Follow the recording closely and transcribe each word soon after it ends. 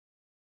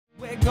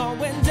We're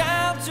going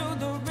down to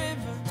the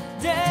river,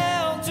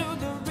 down to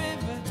the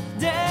river,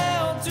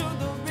 down to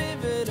the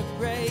river to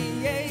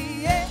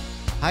pray.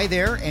 Hi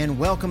there, and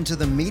welcome to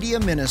the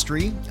media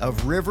ministry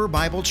of River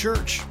Bible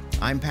Church.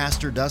 I'm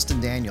Pastor Dustin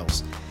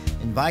Daniels,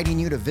 inviting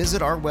you to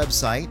visit our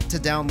website to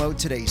download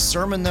today's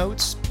sermon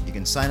notes. You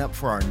can sign up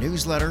for our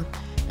newsletter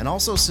and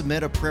also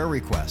submit a prayer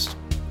request.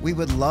 We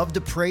would love to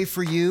pray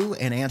for you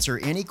and answer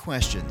any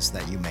questions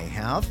that you may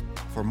have.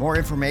 For more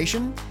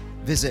information,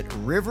 visit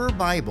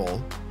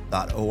riverbible.org.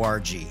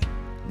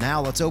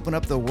 Now let's open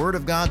up the Word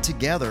of God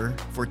together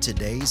for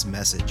today's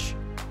message.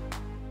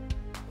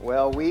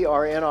 Well, we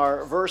are in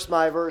our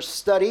verse-by-verse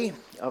study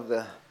of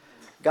the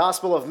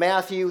Gospel of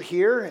Matthew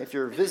here. If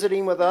you're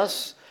visiting with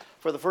us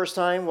for the first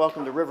time,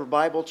 welcome to River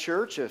Bible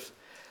Church. If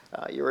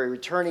you're a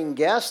returning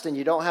guest and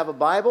you don't have a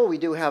Bible, we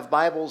do have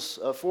Bibles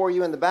for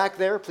you in the back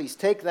there. Please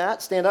take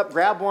that. Stand up,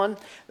 grab one.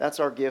 That's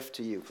our gift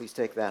to you. Please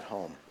take that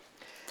home.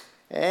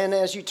 And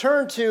as you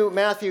turn to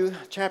Matthew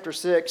chapter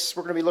 6,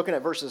 we're going to be looking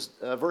at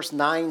verse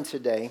 9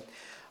 today.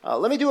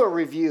 Let me do a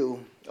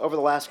review over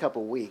the last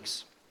couple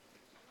weeks.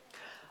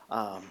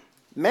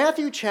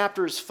 Matthew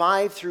chapters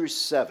 5 through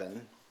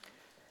 7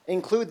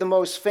 include the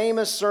most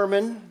famous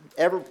sermon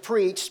ever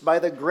preached by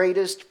the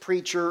greatest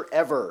preacher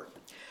ever.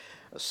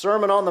 A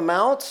Sermon on the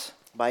Mount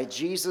by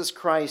Jesus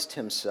Christ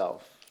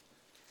himself.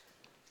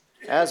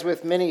 As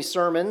with many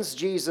sermons,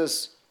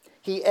 Jesus,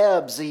 he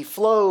ebbs, he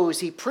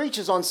flows, he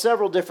preaches on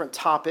several different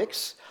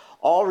topics,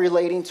 all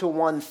relating to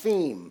one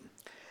theme.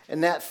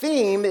 And that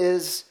theme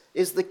is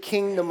the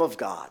kingdom of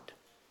God.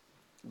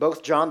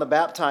 Both John the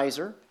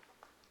Baptizer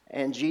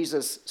and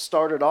Jesus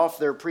started off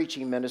their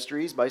preaching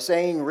ministries by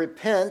saying,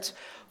 "Repent,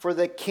 for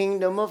the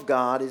kingdom of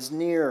God is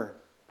near."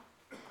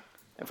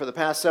 And for the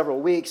past several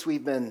weeks,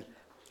 we've been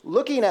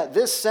looking at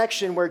this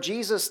section where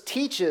Jesus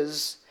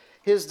teaches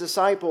his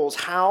disciples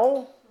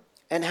how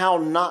and how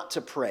not to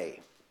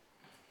pray.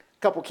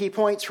 A couple key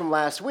points from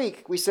last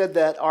week. We said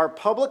that our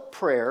public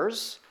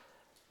prayers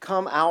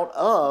come out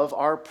of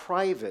our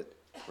private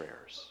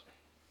prayers.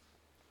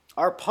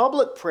 Our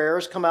public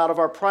prayers come out of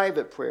our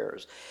private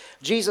prayers.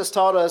 Jesus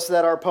taught us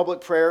that our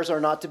public prayers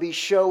are not to be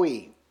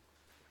showy.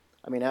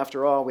 I mean,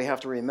 after all, we have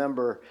to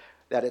remember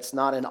that it's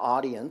not an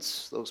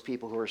audience, those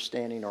people who are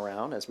standing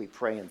around as we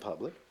pray in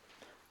public.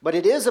 But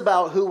it is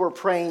about who we're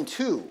praying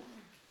to.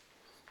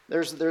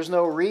 There's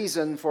no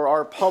reason for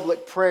our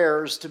public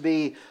prayers to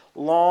be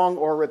long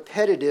or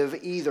repetitive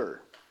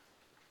either.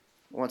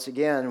 Once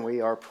again,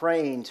 we are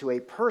praying to a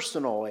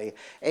personal,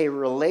 a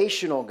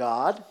relational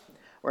God.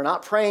 We're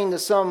not praying to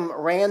some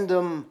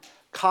random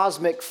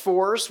cosmic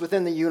force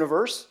within the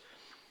universe.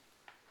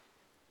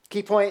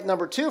 Key point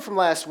number 2 from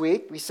last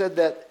week, we said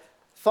that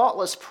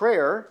thoughtless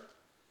prayer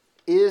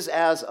is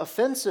as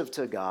offensive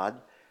to God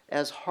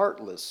as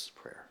heartless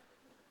prayer.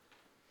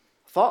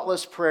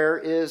 Thoughtless prayer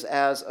is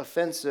as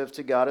offensive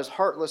to God as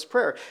heartless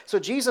prayer. So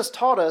Jesus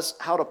taught us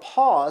how to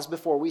pause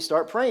before we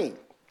start praying.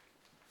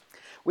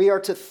 We are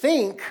to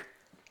think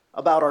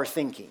about our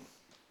thinking.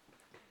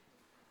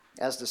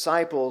 As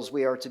disciples,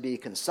 we are to be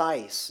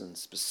concise and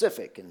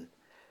specific and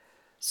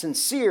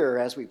sincere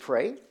as we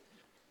pray.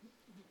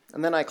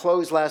 And then I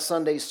closed last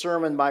Sunday's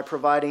sermon by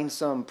providing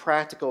some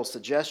practical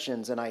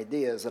suggestions and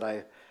ideas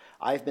that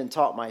I've been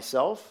taught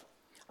myself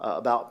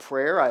about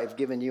prayer. I've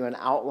given you an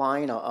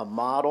outline, a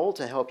model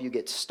to help you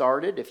get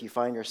started if you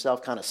find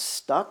yourself kind of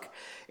stuck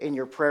in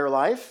your prayer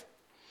life.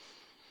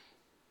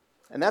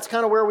 And that's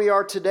kind of where we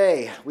are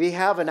today. We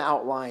have an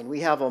outline.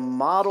 We have a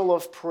model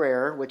of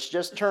prayer, which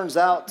just turns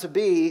out to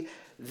be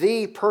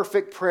the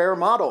perfect prayer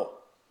model.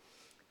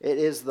 It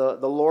is the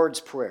Lord's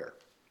Prayer.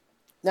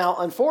 Now,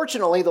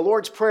 unfortunately, the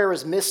Lord's Prayer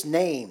is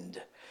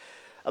misnamed.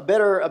 A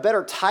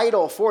better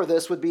title for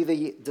this would be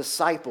the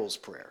Disciples'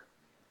 Prayer.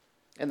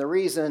 And the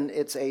reason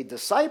it's a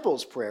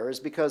disciples' prayer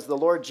is because the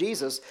Lord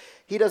Jesus,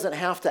 he doesn't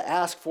have to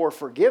ask for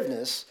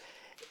forgiveness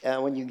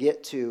when you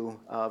get to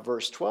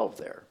verse 12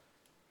 there.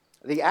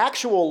 The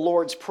actual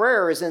Lord's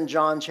Prayer is in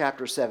John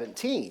chapter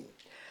 17,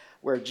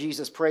 where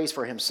Jesus prays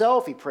for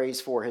himself, he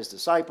prays for his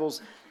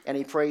disciples, and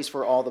he prays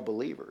for all the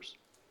believers.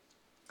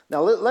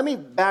 Now, let me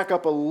back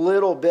up a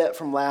little bit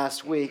from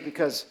last week,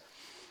 because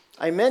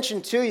I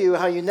mentioned to you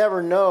how you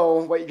never know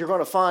what you're going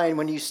to find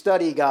when you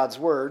study God's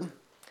Word.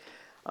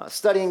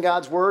 Studying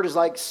God's Word is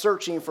like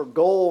searching for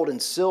gold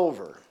and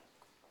silver.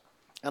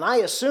 And I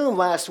assumed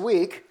last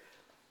week,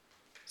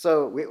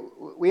 so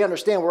we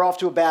understand we're off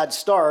to a bad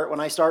start when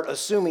I start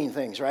assuming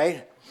things,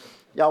 right?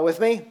 Y'all with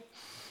me?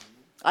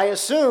 I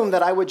assumed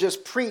that I would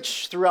just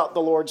preach throughout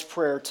the Lord's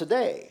Prayer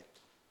today.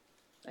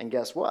 And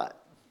guess what?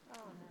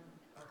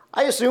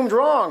 I assumed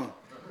wrong.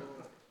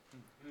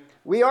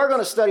 We are going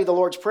to study the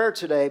Lord's Prayer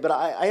today, but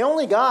I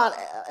only got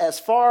as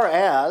far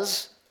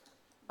as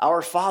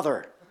Our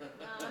Father.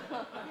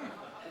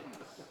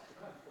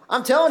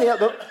 I'm telling you,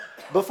 but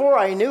before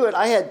I knew it,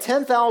 I had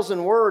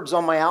 10,000 words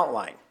on my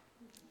outline.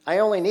 I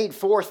only need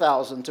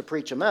 4,000 to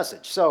preach a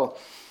message. So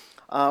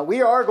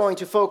we are going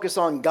to focus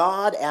on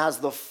God as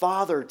the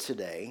Father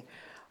today.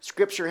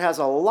 Scripture has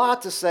a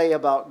lot to say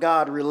about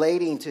God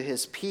relating to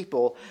his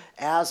people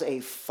as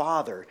a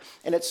father.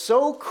 And it's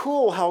so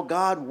cool how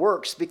God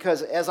works,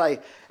 because as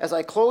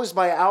I closed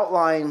my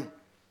outline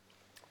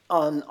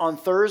on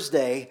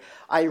Thursday,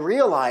 I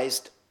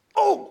realized,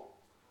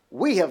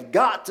 we have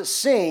got to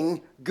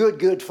sing Good,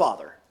 Good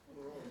Father.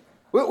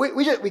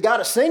 We got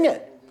to sing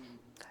it.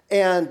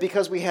 And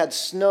because we had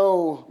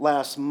snow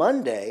last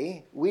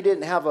Monday, we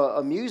didn't have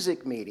a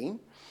music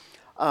meeting.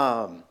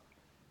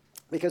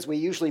 Because we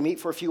usually meet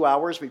for a few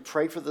hours. We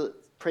pray through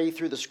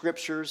the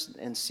scriptures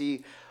and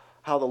see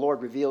how the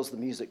Lord reveals the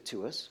music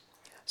to us.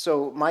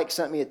 So Mike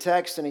sent me a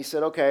text and he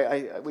said,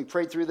 okay, we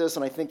prayed through this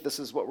and I think this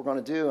is what we're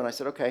going to do. And I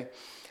said, okay.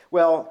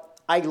 Well,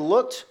 I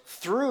looked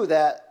through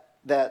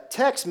that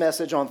text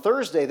message on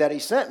Thursday that he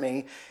sent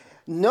me,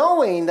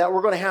 knowing that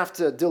we're going to have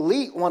to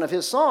delete one of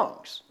his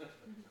songs.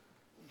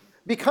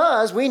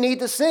 Because we need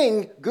to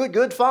sing Good,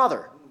 Good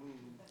Father.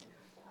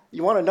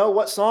 You want to know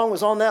what song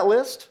was on that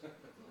list?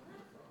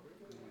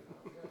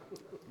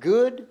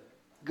 Good,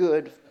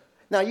 good.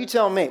 Now you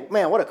tell me,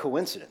 man, what a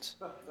coincidence.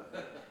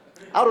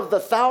 Out of the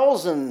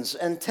thousands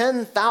and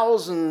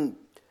 10,000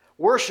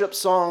 worship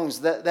songs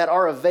that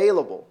are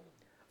available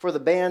for the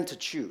band to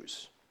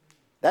choose,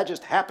 that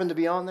just happened to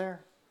be on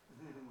there.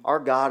 Our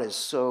God is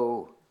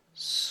so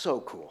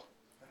cool.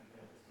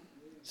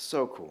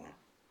 So cool.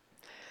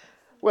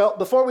 Well,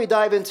 before we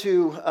dive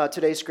into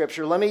today's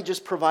scripture, let me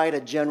just provide a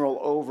general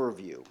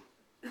overview.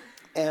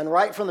 And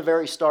right from the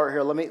very start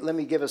here, let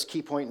me give us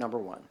key point number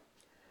 1.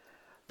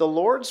 The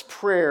Lord's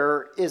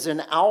Prayer is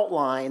an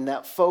outline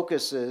that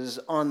focuses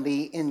on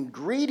the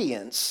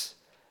ingredients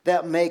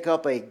that make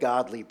up a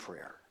godly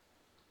prayer.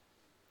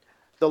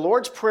 The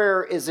Lord's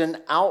Prayer is an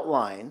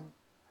outline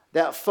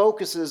that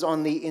focuses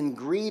on the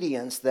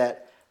ingredients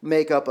that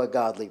make up a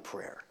godly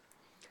prayer.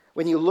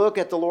 When you look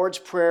at the Lord's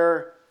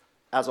Prayer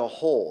as a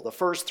whole, the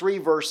first 3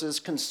 verses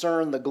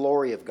concern the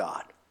glory of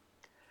God.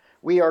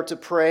 We are to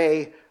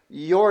pray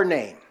your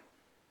name,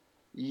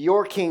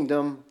 your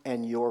kingdom,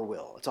 and your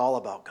will. It's all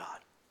about God.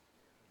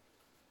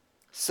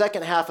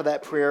 Second half of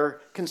that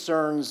prayer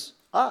concerns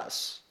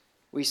us.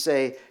 We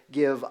say,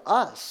 give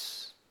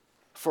us,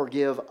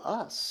 forgive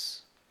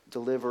us,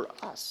 deliver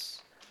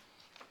us.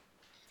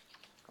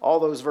 All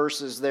those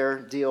verses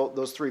there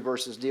those 3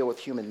 verses deal with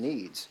human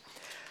needs.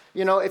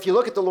 You know, if you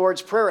look at the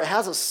Lord's Prayer, it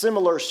has a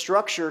similar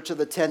structure to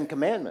the 10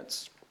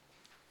 Commandments.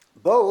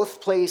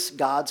 Both place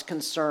God's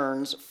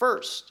concerns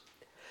first.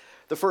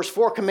 The first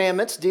 4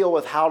 commandments deal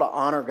with how to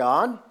honor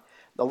God.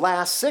 The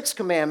last 6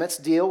 commandments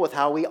deal with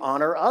how we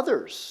honor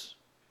others.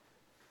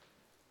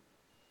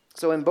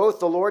 So in both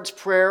the Lord's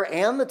Prayer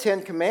and the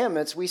 10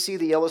 Commandments, we see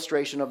the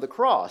illustration of the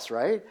cross,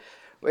 right?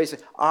 Where he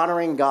says,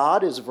 honoring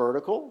God is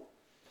vertical.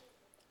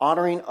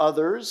 Honoring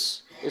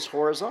others is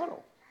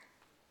horizontal.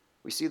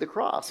 We see the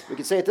cross. We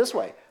can say it this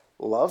way: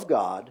 love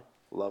God,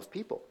 love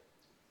people.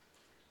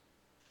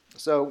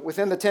 So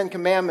within the 10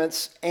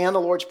 Commandments and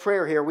the Lord's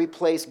Prayer here, we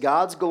place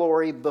God's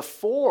glory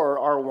before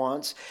our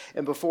wants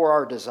and before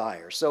our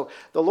desires. So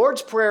the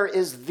Lord's Prayer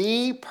is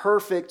the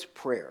perfect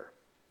prayer.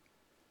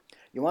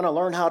 You want to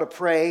learn how to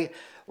pray?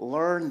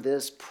 Learn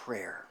this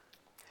prayer.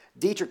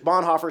 Dietrich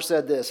Bonhoeffer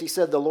said this. He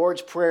said, the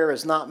Lord's Prayer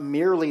is not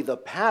merely the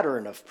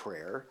pattern of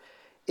prayer.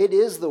 It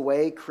is the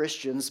way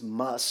Christians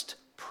must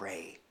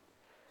pray.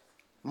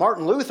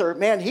 Martin Luther,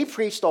 man, he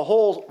preached a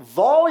whole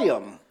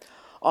volume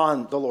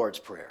on the Lord's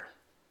Prayer.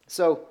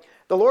 So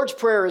the Lord's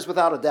Prayer is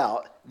without a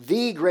doubt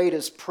the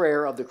greatest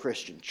prayer of the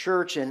Christian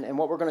church. And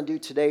what we're going to do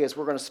today is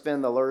we're going to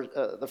spend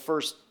the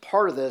first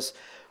part of this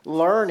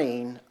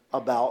learning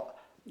about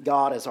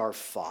God as our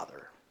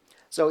Father.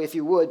 So if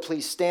you would,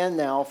 please stand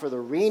now for the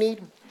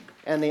reading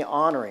and the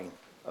honoring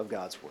of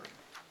God's Word.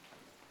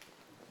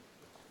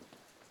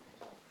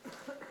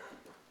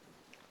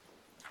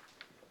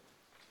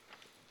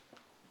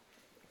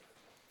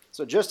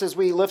 So just as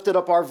we lifted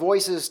up our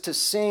voices to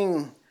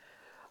sing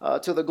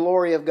to the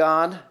glory of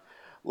God,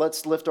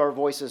 let's lift our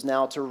voices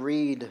now to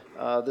read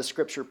the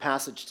scripture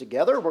passage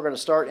together. We're going to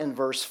start in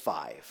verse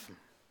 5.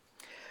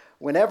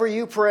 Whenever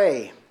you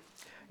pray,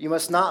 you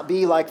must not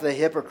be like the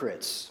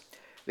hypocrites,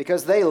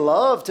 because they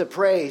love to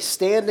pray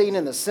standing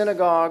in the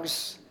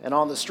synagogues and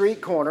on the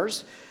street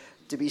corners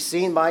to be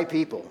seen by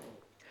people.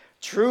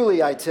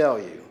 Truly, I tell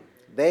you,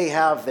 they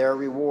have their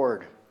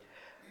reward.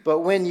 But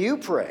when you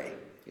pray,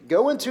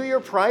 go into your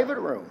private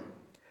room,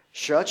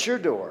 shut your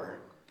door,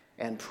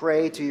 and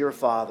pray to your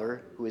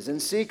Father who is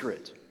in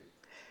secret.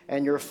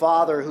 And your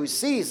Father who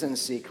sees in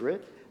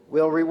secret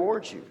will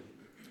reward you.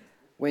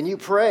 When you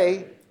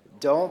pray,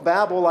 don't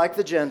babble like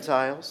the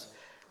Gentiles,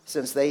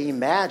 since they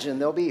imagine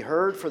they'll be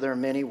heard for their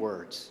many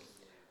words.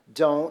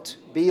 Don't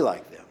be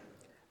like them,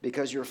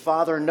 because your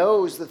Father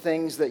knows the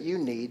things that you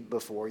need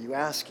before you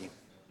ask Him.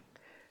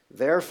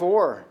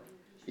 Therefore,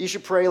 you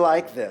should pray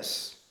like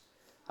this: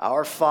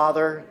 Our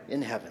Father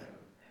in heaven,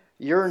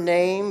 your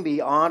name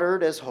be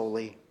honored as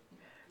holy.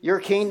 Your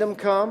kingdom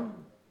come,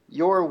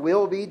 your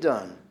will be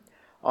done,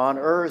 on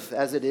earth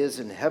as it is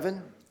in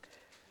heaven.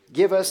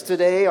 Give us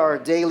today our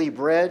daily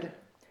bread.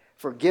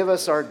 Forgive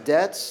us our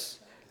debts,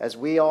 as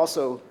we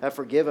also have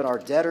forgiven our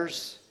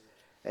debtors.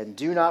 And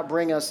do not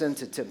bring us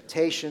into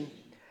temptation,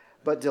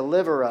 but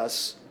deliver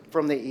us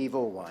from the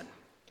evil one.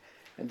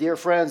 And dear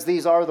friends,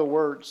 these are the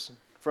words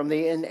from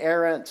the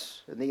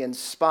inerrant and the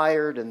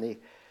inspired and the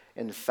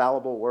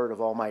infallible word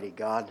of Almighty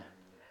God.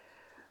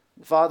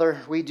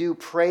 Father, we do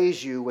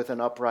praise you with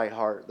an upright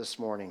heart this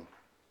morning.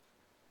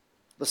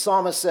 The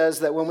psalmist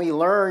says that when we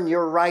learn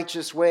your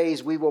righteous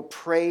ways, we will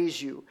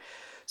praise you.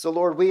 So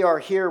Lord, we are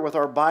here with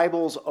our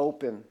Bibles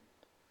open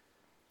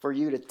for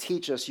you to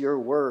teach us your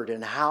word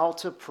and how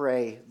to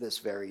pray this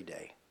very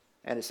day.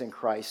 And it's in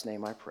Christ's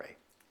name I pray.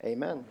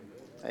 Amen.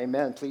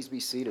 Amen. Please be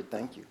seated.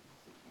 Thank you.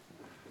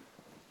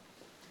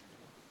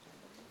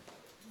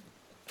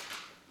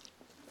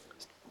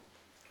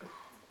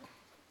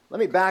 Let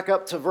me back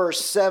up to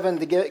verse 7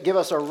 to give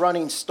us a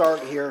running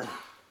start here.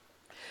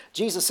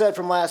 Jesus said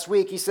from last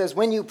week, he says,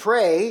 when you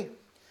pray,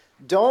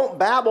 don't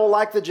babble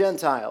like the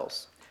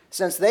Gentiles,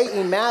 since they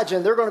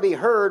imagine they're going to be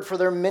heard for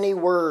their many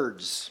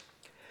words.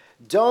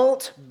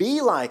 Don't be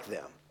like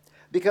them,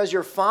 because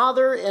your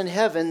Father in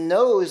heaven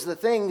knows the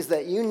things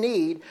that you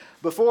need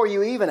before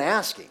you even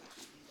ask him.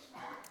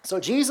 So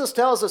Jesus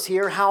tells us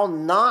here how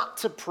not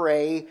to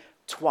pray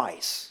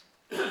twice.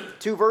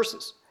 2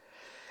 verses.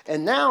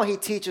 And now he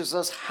teaches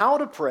us how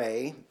to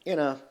pray in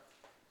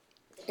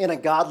a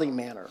godly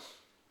manner.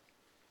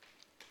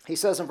 He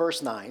says in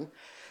verse 9,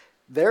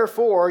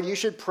 therefore you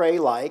should pray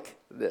like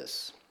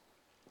this.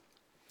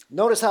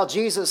 Notice how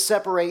Jesus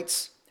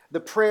separates the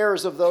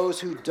prayers of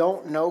those who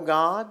don't know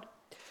God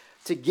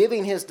to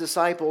giving his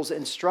disciples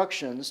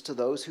instructions to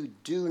those who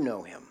do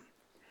know him.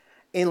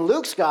 In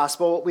Luke's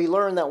gospel, we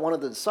learn that one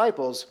of the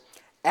disciples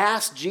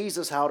asked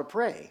Jesus how to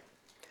pray.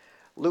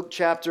 Luke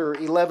chapter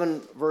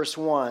 11, verse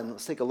 1.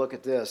 Let's take a look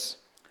at this.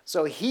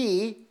 So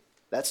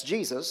that's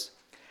Jesus,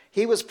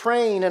 he was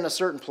praying in a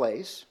certain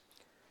place,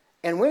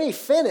 and when he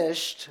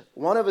finished,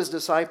 one of his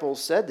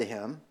disciples said to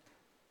him,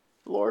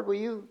 Lord, will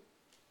you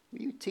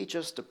teach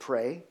us to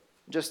pray,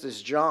 just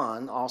as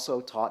John also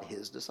taught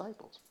his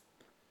disciples?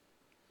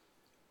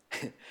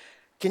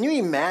 Can you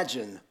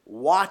imagine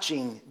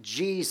watching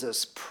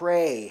Jesus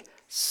pray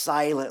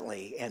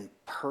silently and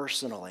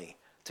personally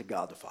to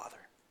God the Father?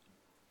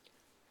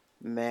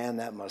 Man,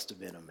 that must have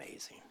been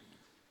amazing.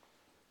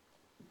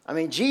 I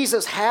mean,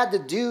 Jesus had to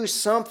do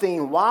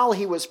something while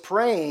he was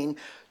praying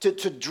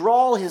to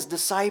draw his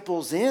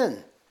disciples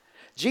in.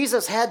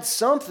 Jesus had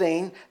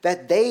something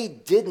that they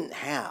didn't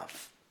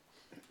have.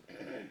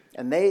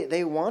 And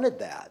they wanted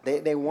that.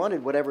 They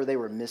wanted whatever they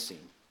were missing.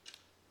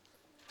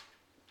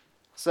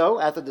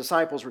 So, at the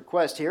disciples'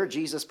 request here,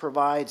 Jesus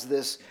provides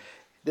this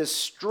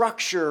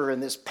structure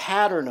and this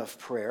pattern of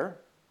prayer.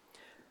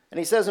 And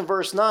he says in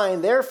verse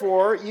 9,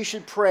 therefore, you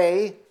should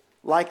pray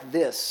like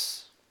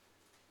this.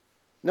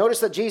 Notice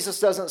that Jesus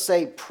doesn't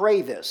say,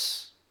 pray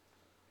this.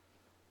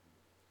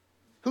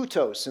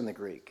 Hutos in the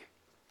Greek.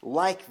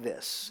 Like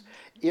this.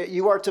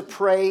 You are to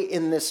pray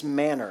in this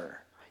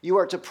manner. You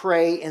are to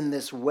pray in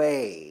this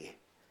way.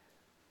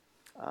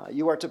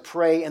 You are to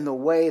pray in the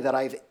way that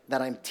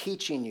I'm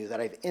teaching you, that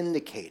I've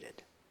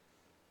indicated.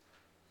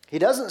 He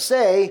doesn't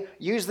say,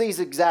 use these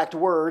exact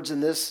words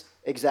in this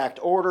exact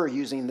order,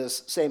 using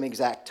this same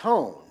exact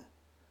tone.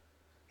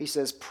 He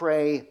says,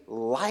 pray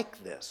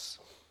like this.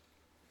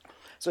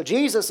 So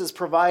Jesus is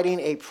providing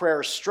a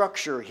prayer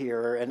structure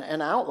here,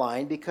 an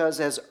outline,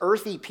 because as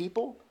earthy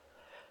people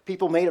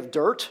made of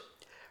dirt,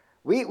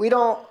 we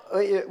don't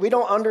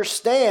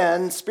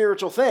understand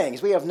spiritual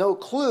things. We have no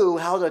clue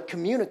how to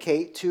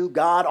communicate to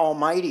God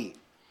Almighty.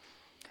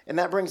 And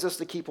that brings us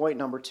to key point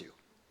number 2.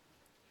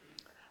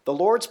 The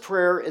Lord's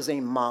Prayer is a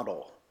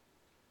model,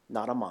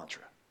 not a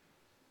mantra.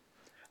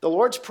 The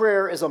Lord's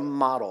Prayer is a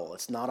model.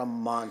 It's not a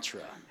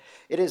mantra.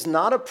 It is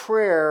not a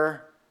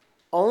prayer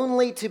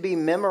only to be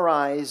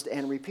memorized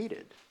and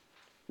repeated.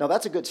 Now,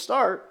 that's a good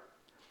start,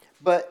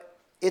 but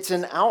it's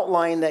an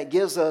outline that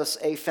gives us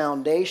a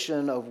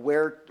foundation of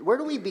where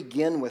do we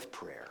begin with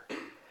prayer?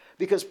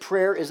 Because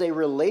prayer is a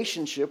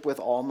relationship with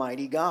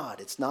Almighty God.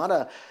 It's not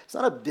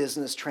a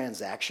business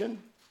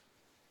transaction.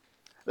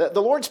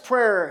 The Lord's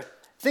Prayer,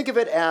 think of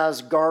it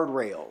as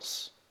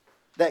guardrails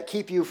that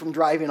keep you from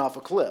driving off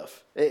a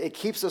cliff. It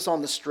keeps us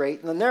on the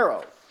straight and the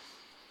narrow.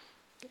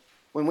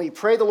 When we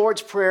pray the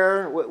Lord's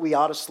Prayer, we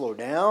ought to slow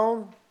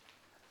down.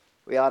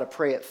 We ought to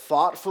pray it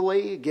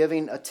thoughtfully,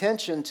 giving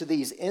attention to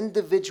these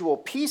individual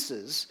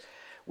pieces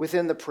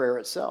within the prayer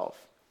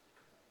itself.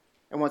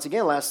 And once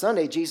again, last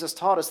Sunday, Jesus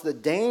taught us the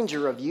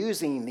danger of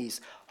using these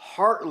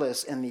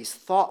heartless and these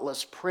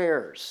thoughtless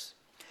prayers.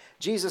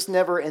 Jesus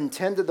never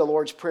intended the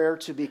Lord's Prayer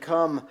to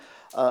become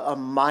a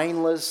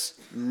mindless,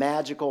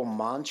 magical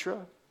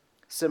mantra,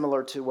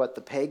 similar to what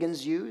the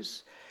pagans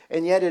use.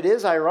 And yet it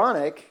is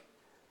ironic.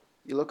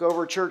 You look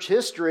over church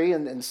history,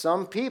 and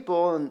some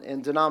people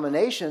and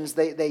denominations,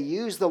 they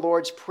use the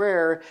Lord's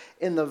Prayer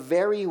in the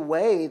very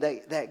way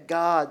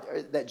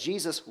that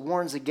Jesus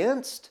warns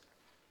against.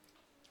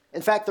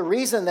 In fact, the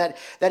reason that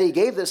he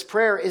gave this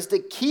prayer is to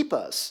keep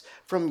us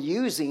from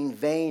using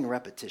vain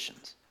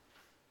repetitions.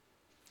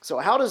 So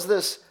how does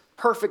this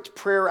perfect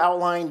prayer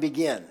outline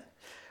begin?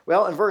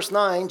 Well, in verse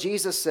 9,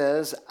 Jesus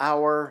says,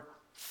 our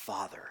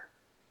Father.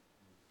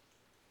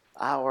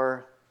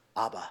 Our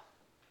Abba.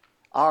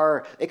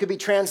 It could be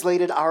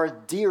translated, our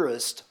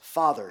dearest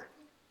Father.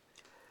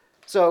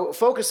 So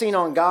focusing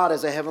on God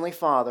as a heavenly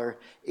Father,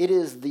 it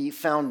is the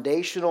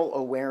foundational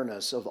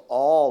awareness of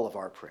all of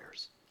our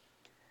prayers.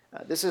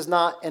 This is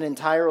not an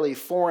entirely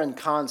foreign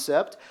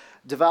concept.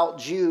 Devout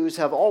Jews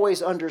have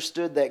always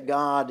understood that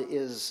God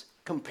is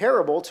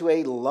comparable to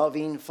a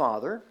loving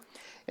Father.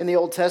 In the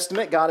Old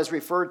Testament, God is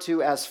referred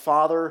to as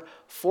Father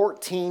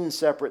 14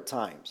 separate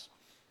times.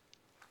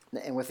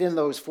 And within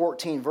those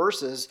 14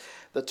 verses,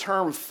 the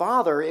term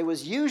Father, it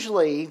was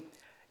usually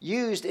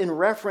used in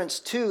reference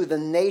to the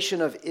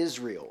nation of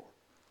Israel,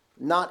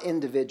 not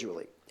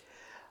individually.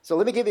 So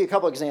let me give you a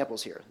couple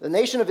examples here. The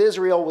nation of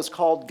Israel was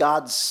called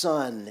God's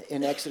son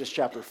in Exodus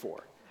chapter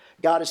 4.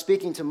 God is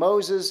speaking to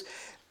Moses,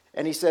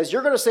 and he says,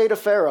 you're going to say to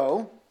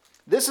Pharaoh,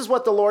 this is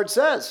what the Lord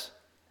says.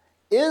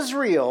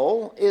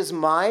 Israel is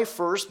my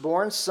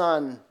firstborn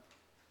son.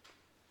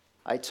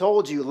 I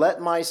told you,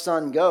 let my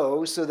son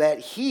go so that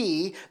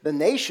he, the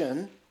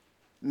nation,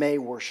 may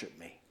worship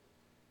me.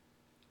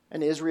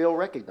 And Israel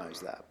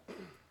recognized that.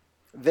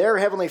 Their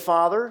heavenly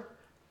Father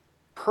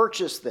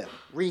purchased them,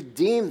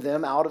 redeemed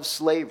them out of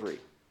slavery.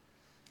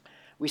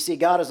 We see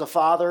God as a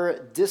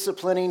father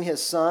disciplining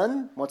his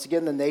son, once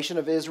again, the nation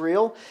of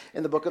Israel,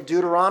 in the book of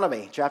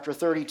Deuteronomy, chapter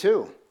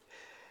 32.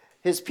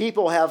 His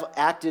people have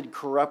acted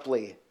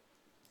corruptly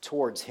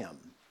towards him.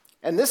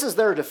 And this is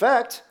their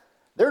defect.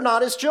 They're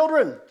not his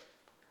children,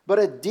 but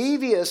a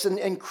devious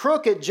and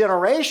crooked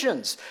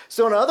generations.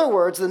 So in other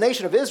words, the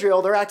nation of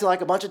Israel, they're acting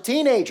like a bunch of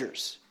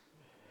teenagers.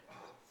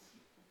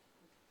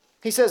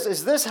 He says,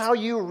 is this how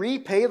you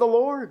repay the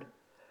Lord?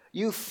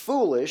 You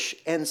foolish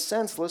and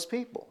senseless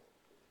people.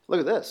 Look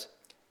at this.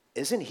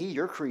 Isn't he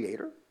your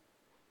creator?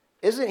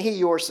 Isn't he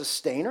your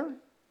sustainer?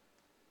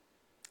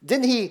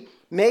 Didn't he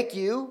make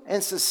you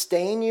and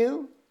sustain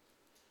you?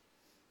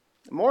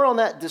 More on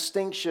that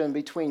distinction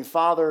between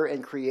Father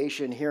and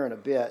creation here in a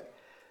bit.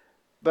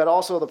 But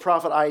also the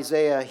prophet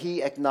Isaiah,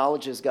 he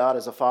acknowledges God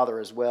as a father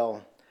as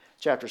well.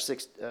 Chapter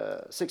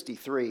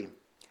 63.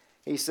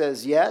 He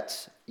says,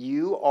 yet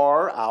you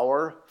are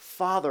our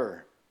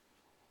Father.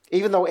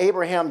 Even though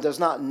Abraham does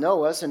not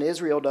know us and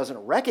Israel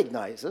doesn't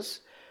recognize us,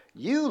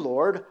 you,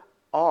 Lord,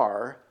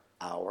 are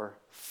our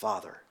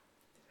Father.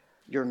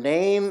 Your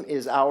name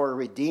is our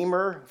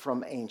Redeemer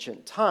from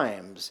ancient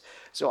times.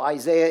 So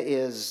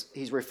Isaiah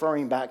he's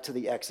referring back to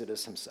the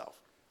Exodus himself.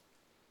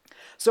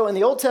 So in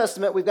the Old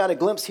Testament, we've got a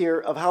glimpse here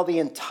of how the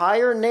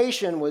entire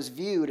nation was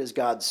viewed as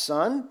God's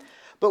son.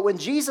 But when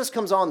Jesus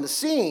comes on the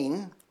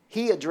scene,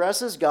 he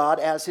addresses God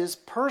as his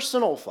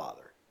personal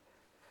Father.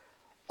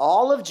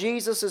 All of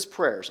Jesus'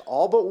 prayers,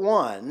 all but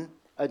one,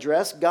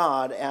 address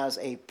God as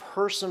a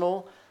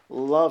personal,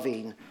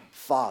 loving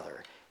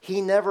Father.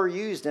 He never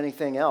used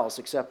anything else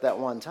except that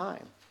one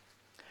time.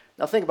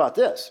 Now think about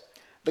this.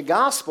 The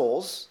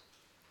Gospels,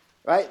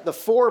 right, the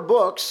 4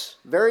 books,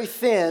 very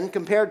thin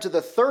compared to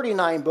the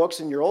 39 books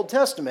in your Old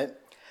Testament,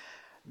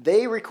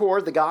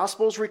 the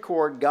Gospels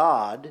record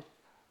God,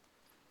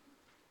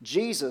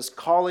 Jesus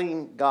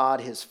calling God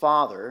his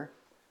Father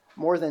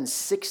more than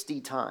 60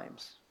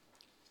 times.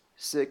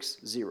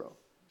 60.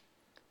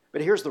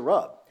 But here's the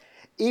rub.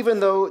 Even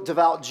though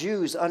devout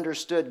Jews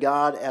understood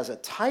God as a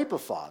type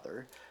of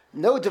father,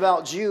 no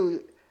devout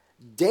Jew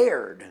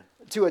dared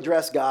to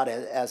address God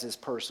as his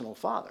personal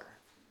father.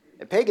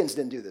 And pagans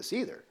didn't do this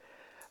either.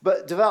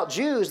 But devout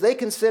Jews, they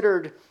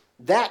considered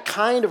that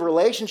kind of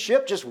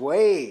relationship just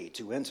way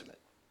too intimate.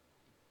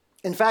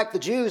 In fact, the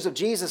Jews of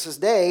Jesus'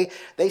 day,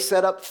 they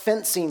set up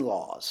fencing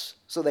laws,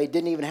 so they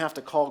didn't even have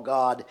to call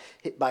God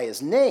by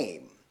his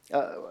name.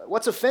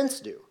 What's a fence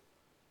do?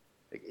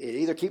 It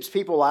either keeps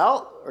people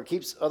out or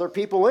keeps other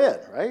people in,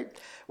 right?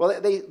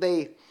 Well,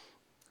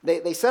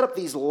 they set up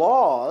these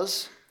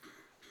laws,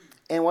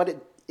 and what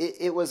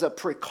it was a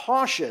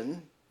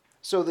precaution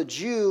so the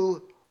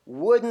Jew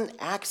wouldn't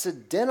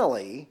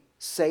accidentally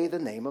say the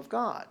name of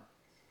God.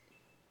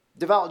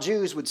 Devout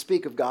Jews would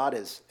speak of God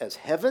as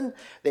heaven.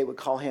 They would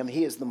call him,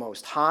 he is the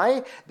Most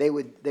High. They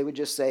would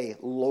just say,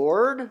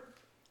 Lord.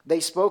 They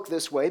spoke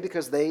this way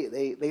because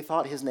they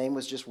thought his name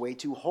was just way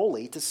too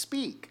holy to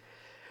speak.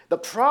 The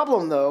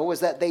problem, though,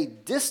 was that they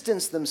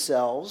distanced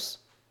themselves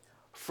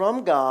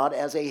from God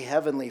as a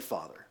heavenly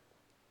Father.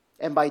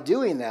 And by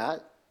doing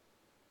that,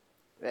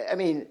 I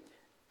mean,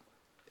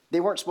 they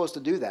weren't supposed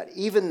to do that.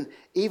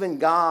 Even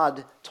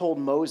God told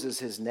Moses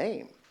his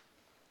name.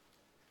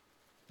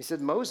 He said,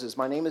 Moses,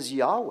 my name is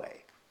Yahweh.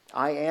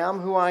 I am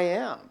who I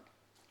am.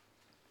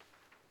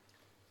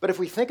 But if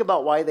we think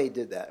about why they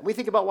did that, we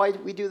think about why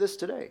we do this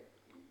today.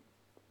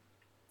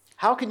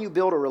 How can you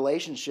build a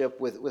relationship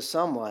with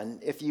someone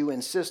if you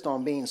insist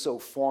on being so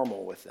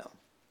formal with them?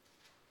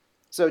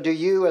 So do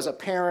you, as a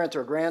parent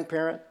or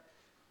grandparent,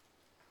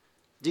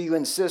 do you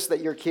insist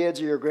that your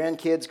kids or your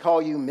grandkids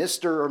call you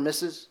Mr. or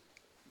Mrs.?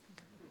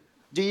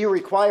 Do you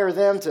require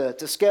them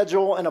to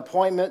schedule an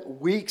appointment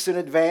weeks in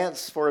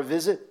advance for a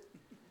visit?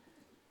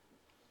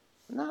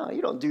 No,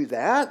 you don't do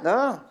that.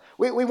 No.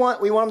 We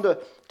want them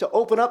to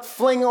open up,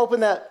 fling open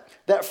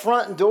that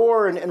front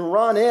door and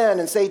run in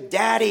and say,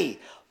 Daddy,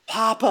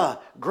 Papa,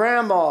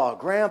 Grandma,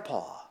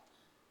 Grandpa.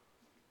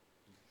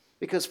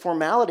 Because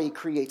formality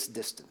creates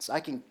distance. I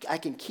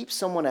can keep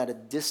someone at a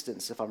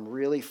distance if I'm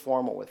really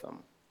formal with them.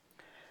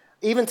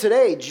 Even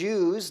today,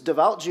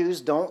 devout Jews,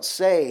 don't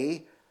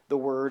say the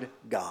word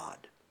God.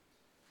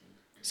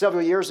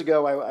 Several years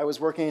ago, I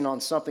was working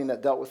on something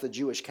that dealt with the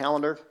Jewish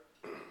calendar.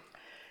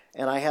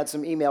 And I had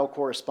some email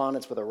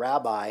correspondence with a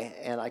rabbi,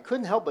 and I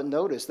couldn't help but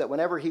notice that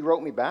whenever he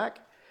wrote me back,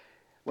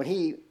 when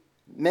he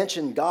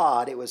mentioned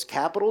God, it was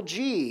capital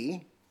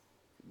G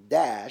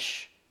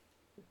dash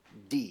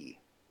D.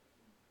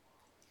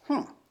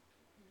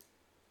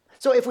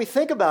 So if we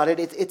think about it,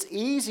 it's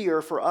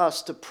easier for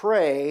us to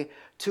pray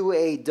to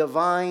a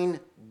divine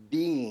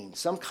being,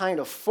 some kind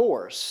of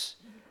force,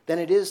 than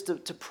it is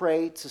to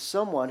pray to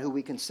someone who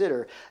we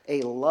consider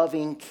a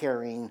loving,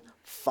 caring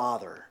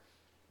Father.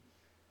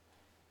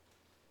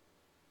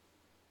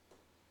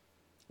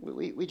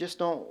 We just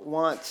don't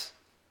want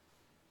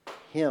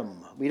him.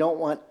 We don't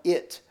want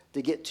it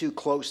to get too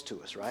close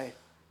to us, right?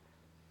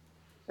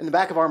 In the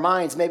back of our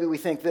minds, maybe we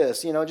think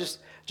this,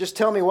 just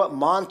tell me what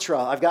mantra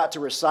I've got to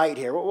recite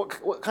here.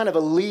 What kind of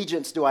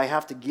allegiance do I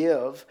have to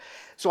give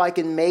so I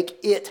can make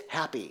it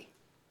happy?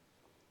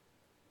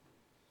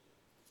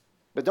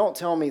 But don't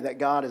tell me that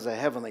God is a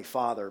heavenly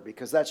Father,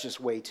 because that's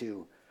way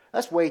too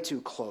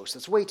close.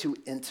 That's way too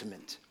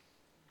intimate.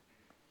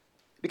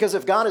 Because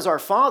if God is our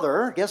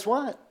Father, guess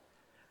what?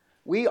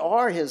 We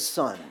are his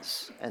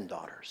sons and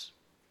daughters.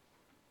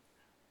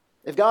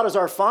 If God is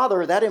our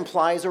Father, that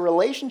implies a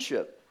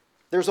relationship.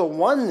 There's a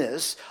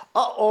oneness,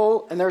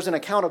 and there's an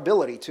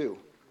accountability too.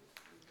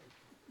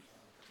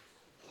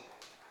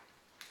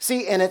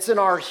 See, and it's in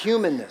our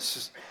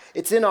humanness,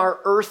 it's in our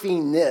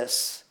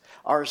earthiness,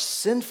 our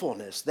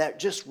sinfulness that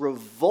just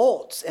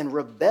revolts and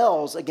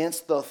rebels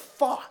against the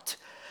thought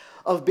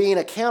of being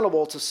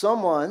accountable to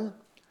someone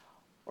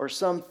or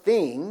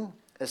something,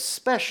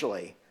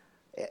 especially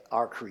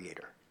our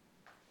Creator.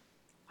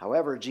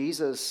 However,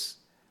 Jesus,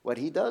 what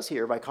he does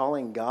here by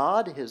calling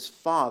God his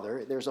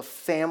Father, there's a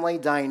family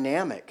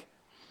dynamic.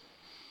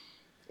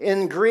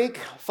 In Greek,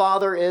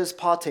 father is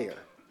pater.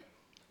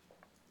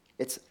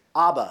 It's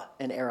Abba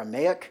in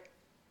Aramaic.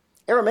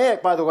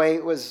 Aramaic, by the way,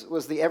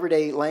 was the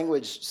everyday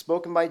language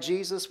spoken by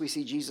Jesus. We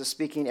see Jesus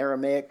speaking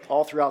Aramaic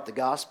all throughout the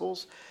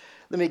Gospels.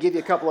 Let me give you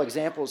a couple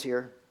examples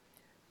here.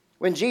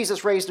 When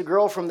Jesus raised a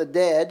girl from the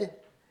dead,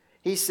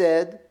 he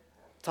said,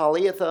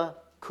 Talitha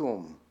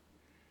cum.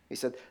 He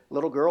said,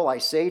 little girl, I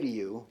say to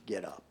you,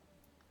 get up.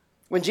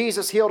 When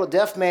Jesus healed a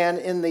deaf man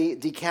in the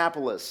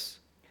Decapolis,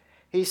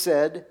 he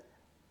said,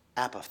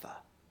 apatha,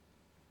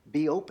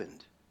 be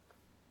opened.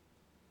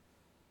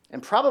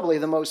 And probably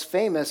the most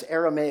famous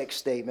Aramaic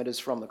statement is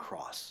from the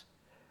cross,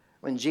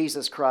 when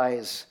Jesus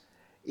cries,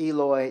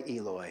 Eloi,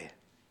 Eloi,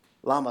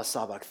 lama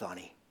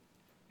sabachthani.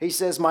 He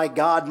says, my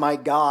God,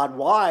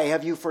 why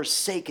have you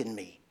forsaken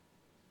me?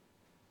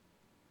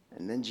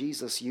 And then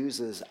Jesus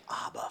uses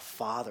Abba,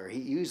 Father. He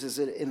uses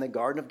it in the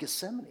Garden of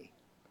Gethsemane.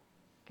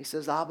 He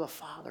says, Abba,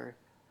 Father,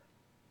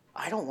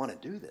 I don't want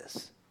to do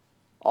this.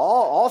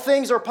 All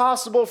things are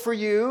possible for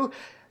you.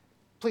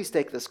 Please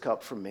take this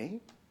cup from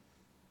me.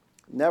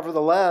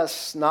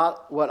 Nevertheless,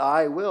 not what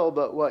I will,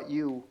 but what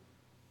you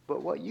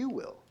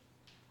will.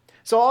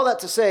 So all that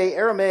to say,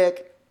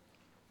 Aramaic,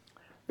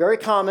 very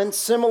common,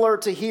 similar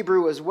to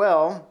Hebrew as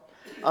well.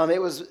 It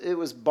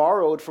was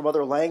borrowed from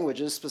other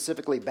languages,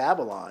 specifically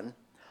Babylon.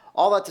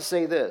 All that to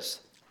say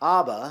this,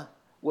 Abba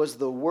was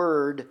the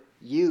word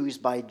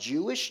used by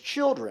Jewish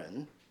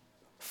children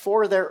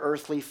for their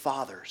earthly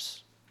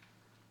fathers.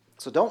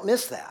 So don't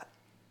miss that.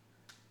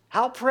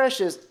 How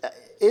precious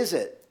is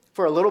it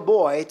for a little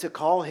boy to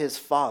call his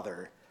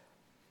father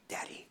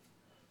Daddy?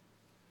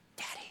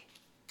 Daddy.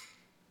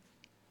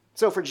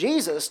 So for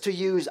Jesus to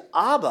use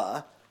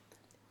Abba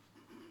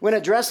when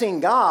addressing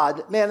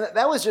God, man,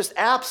 that was just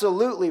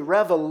absolutely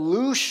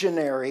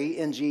revolutionary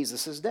in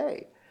Jesus'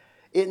 day.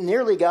 It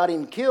nearly got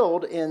him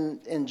killed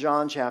in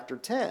John chapter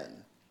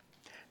 10.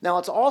 Now,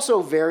 it's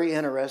also very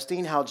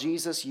interesting how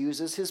Jesus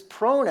uses his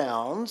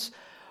pronouns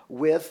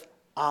with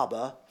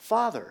Abba,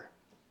 Father.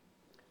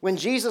 When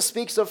Jesus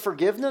speaks of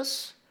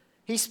forgiveness,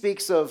 he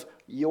speaks of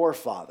your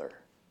Father,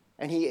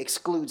 and he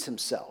excludes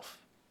himself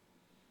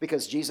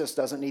because Jesus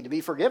doesn't need to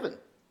be forgiven.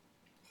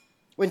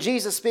 When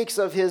Jesus speaks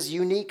of his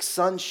unique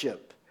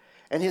sonship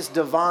and his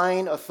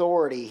divine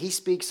authority, he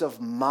speaks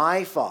of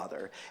my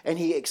Father, and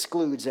he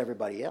excludes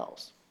everybody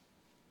else.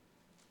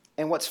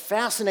 And what's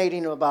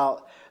fascinating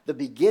about the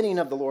beginning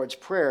of the Lord's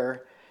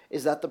Prayer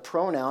is that the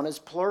pronoun is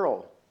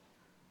plural.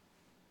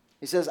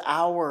 He says,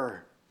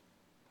 our.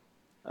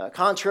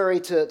 Contrary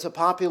to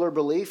popular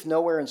belief,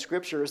 nowhere in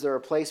Scripture is there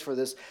a place for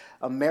this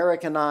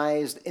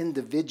Americanized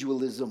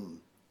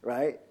individualism,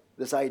 right?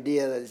 This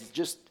idea that it's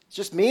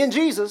just me and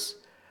Jesus.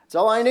 It's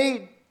all I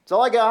need. It's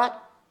all I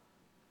got.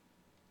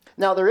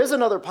 Now, there is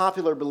another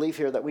popular belief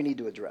here that we need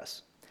to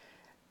address.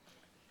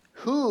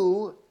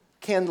 Who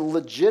can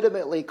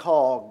legitimately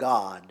call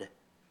God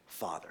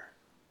Father.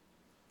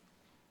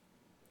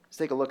 Let's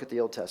take a look at the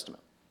Old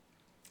Testament.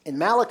 In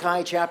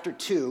Malachi chapter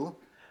 2,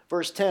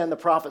 verse 10, the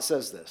prophet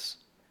says this.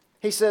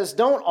 He says,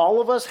 don't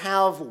all of us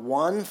have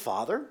one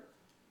Father?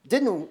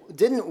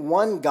 Didn't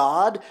one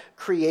God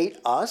create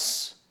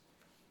us?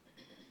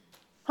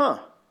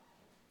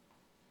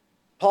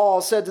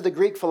 Paul said to the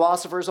Greek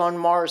philosophers on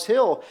Mars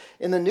Hill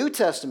in the New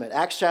Testament,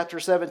 Acts chapter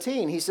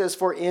 17, he says,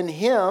 for in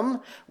him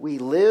we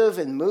live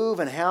and move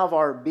and have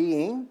our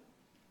being,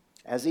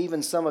 as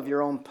even some of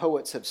your own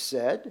poets have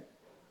said,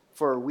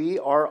 for we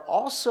are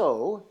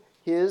also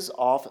his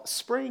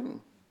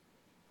offspring.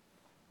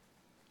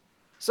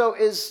 So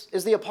is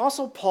the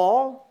Apostle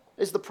Paul,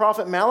 is the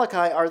prophet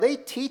Malachi, are they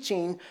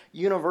teaching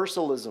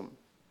universalism?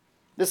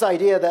 This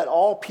idea that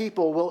all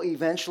people will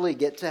eventually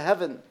get to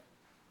heaven.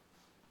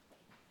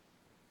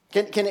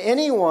 Can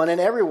anyone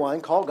and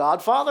everyone call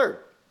God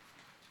Father?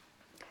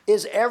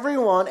 Is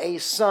everyone a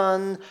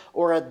son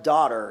or a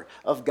daughter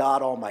of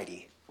God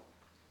Almighty?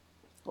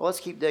 Well, let's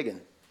keep digging.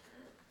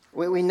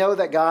 We know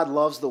that God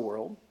loves the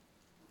world.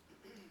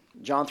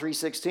 John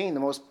 3:16, the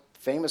most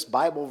famous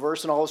Bible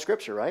verse in all of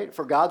Scripture, right?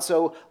 For God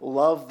so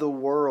loved the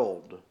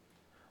world.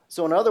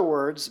 So in other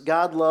words,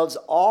 God loves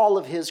all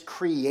of his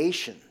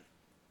creation.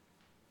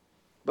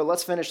 But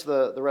let's finish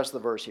the rest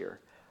of the verse here.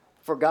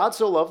 For God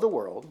so loved the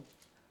world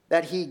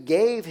that he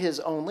gave his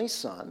only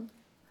Son,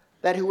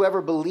 that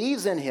whoever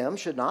believes in him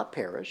should not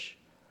perish,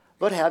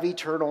 but have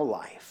eternal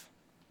life.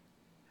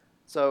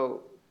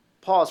 So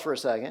pause for a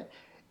second.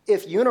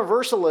 If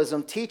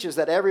universalism teaches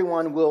that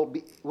everyone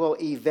will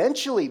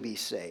eventually be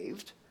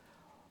saved,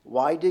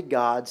 why did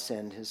God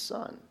send his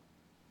Son?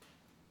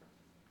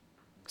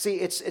 See,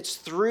 it's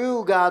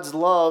through God's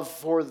love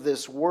for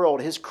this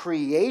world, his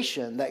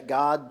creation, that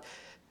God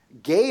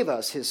gave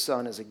us his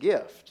Son as a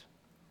gift.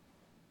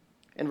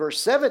 In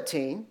verse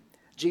 17,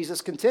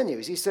 Jesus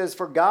continues. He says,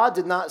 for God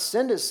did not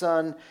send his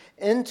Son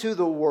into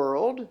the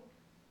world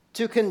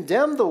to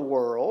condemn the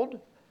world,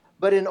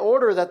 but in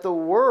order that the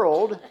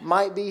world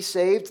might be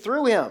saved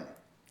through him.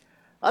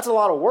 That's a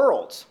lot of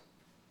worlds.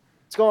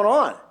 What's going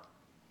on?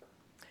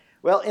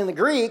 Well, in the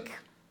Greek,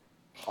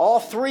 all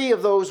three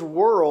of those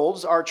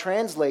worlds are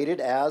translated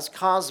as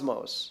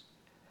cosmos,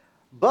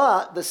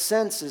 but the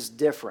sense is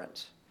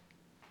different.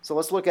 So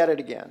let's look at it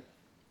again.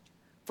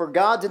 For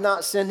God did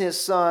not send his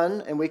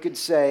Son, and we could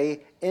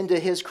say, into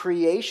his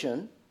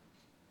creation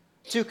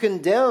to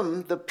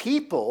condemn the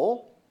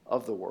people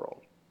of the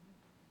world,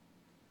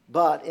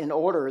 but in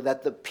order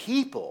that the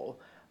people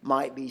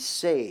might be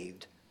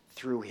saved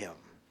through him.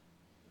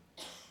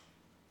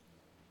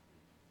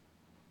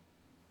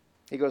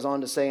 He goes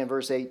on to say in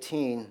verse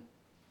 18,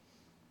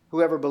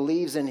 whoever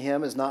believes in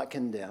him is not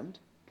condemned,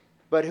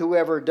 but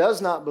whoever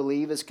does not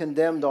believe is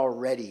condemned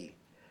already,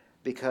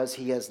 because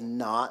he has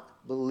not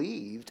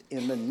believed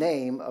in the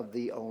name of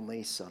the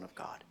only Son of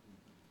God.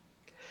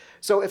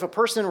 So if a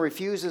person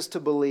refuses to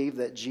believe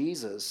that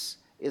Jesus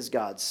is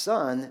God's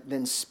Son,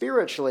 then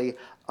spiritually,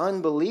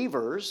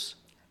 unbelievers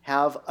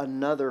have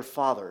another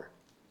father.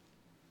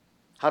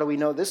 How do we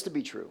know this to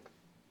be true?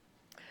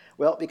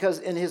 Well, because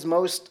in his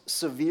most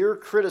severe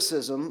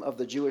criticism of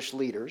the Jewish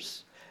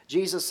leaders,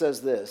 Jesus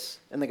says this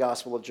in the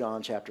Gospel of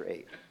John, chapter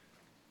 8.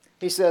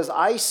 He says,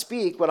 I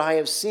speak what I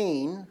have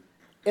seen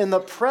in the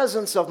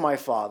presence of my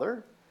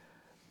Father.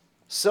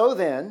 So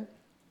then,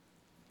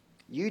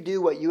 you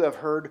do what you have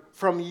heard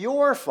from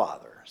your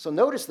father. So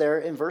notice there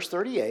in verse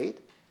 38,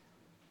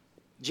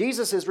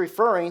 Jesus is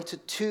referring to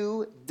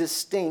two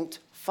distinct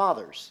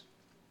fathers.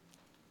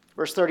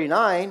 Verse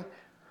 39,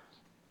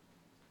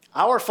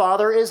 our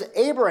father is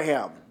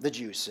Abraham, the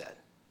Jews said.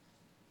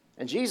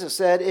 And Jesus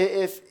said,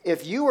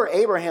 if you were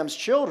Abraham's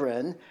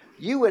children,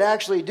 you would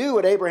actually do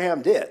what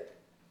Abraham did.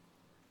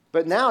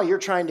 But now you're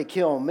trying to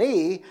kill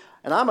me,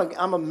 and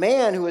I'm a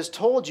man who has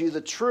told you the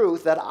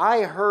truth that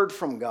I heard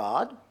from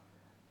God.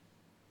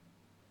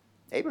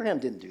 Abraham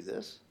didn't do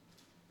this.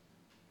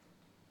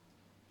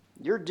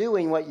 You're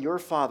doing what your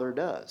father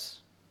does.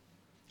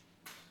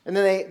 And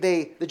then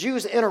the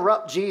Jews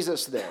interrupt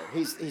Jesus there.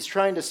 He's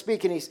trying to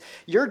speak, and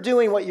you're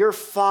doing what your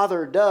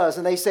father does.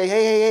 And they say,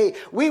 hey,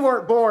 we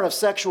weren't born of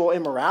sexual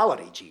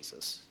immorality,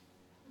 Jesus.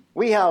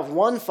 We have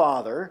one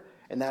Father,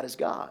 and that is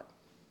God.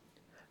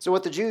 So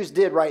what the Jews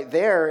did right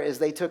there is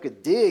they took a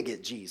dig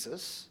at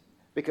Jesus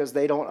because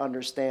they don't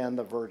understand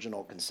the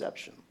virginal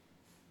conception.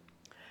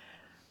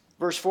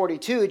 Verse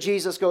 42,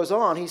 Jesus goes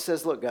on. He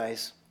says, look,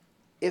 guys,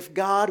 if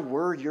God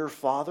were your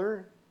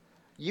Father,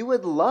 you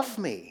would love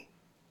me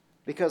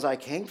because I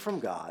came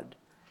from God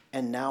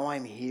and now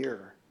I'm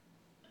here.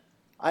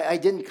 I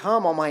didn't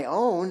come on my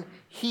own.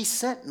 He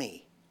sent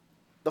me.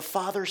 The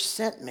Father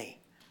sent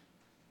me.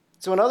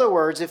 So in other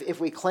words,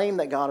 if we claim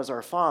that God is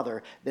our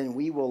Father, then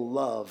we will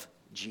love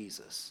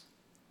Jesus.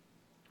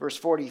 Verse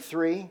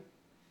 43,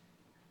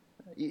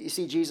 you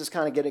see Jesus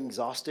kind of getting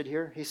exhausted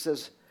here. He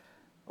says,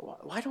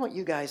 why don't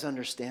you guys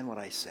understand what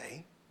I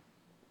say?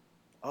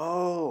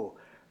 Oh,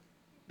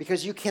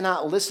 because you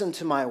cannot listen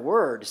to my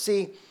word.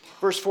 See,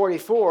 verse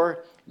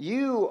 44,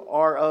 you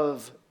are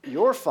of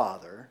your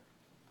father,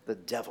 the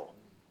devil.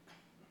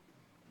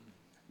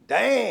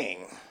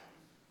 Dang.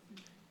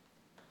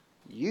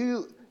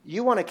 You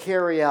want to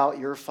carry out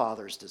your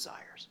father's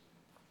desires.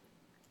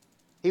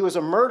 He was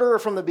a murderer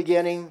from the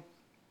beginning.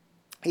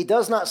 He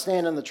does not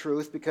stand in the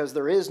truth because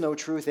there is no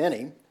truth in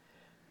him.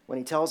 When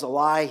he tells a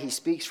lie, he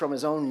speaks from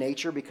his own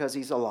nature because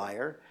he's a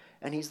liar,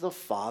 and he's the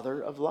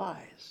father of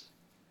lies.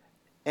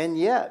 And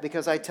yet,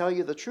 because I tell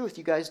you the truth,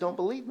 you guys don't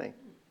believe me.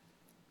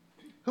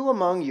 Who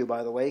among you,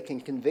 by the way,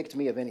 can convict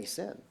me of any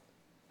sin?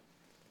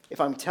 If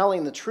I'm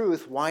telling the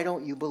truth, why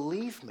don't you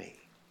believe me?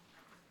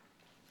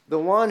 The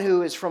one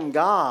who is from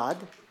God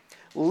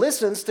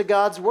listens to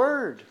God's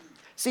word.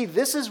 See,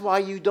 this is why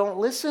you don't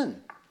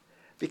listen,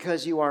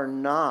 because you are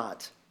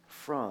not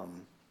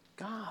from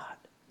God.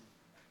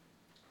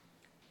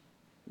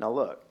 Now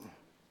look,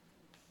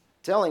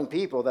 telling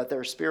people that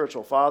their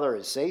spiritual father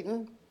is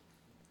Satan,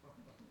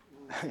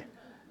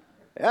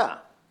 yeah,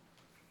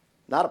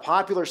 not a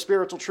popular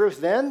spiritual truth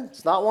then,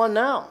 it's not one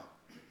now.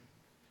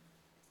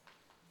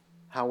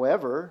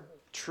 However,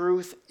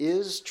 truth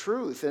is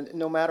truth, and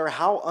no matter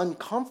how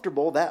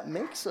uncomfortable that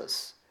makes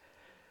us.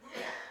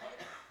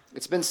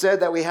 It's been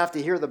said that we have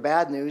to hear the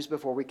bad news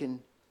before we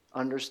can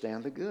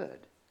understand the good.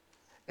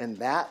 And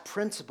that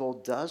principle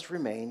does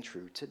remain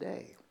true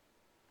today.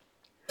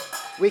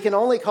 We can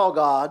only call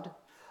God,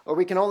 or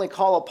we can only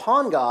call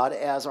upon God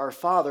as our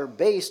Father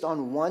based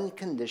on one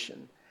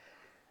condition.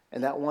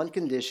 And that one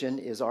condition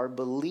is our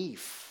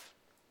belief.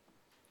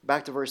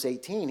 Back to verse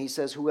 18, he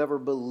says, whoever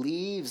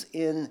believes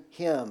in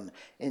him,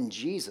 in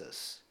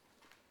Jesus,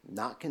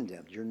 not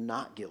condemned. You're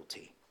not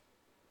guilty.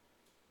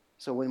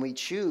 So when we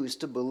choose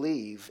to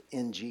believe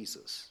in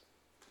Jesus,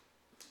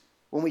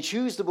 when we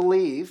choose to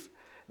believe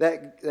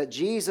that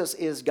Jesus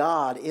is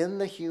God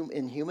in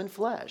human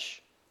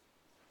flesh,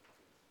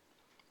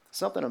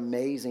 something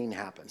amazing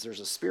happens. There's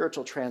a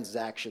spiritual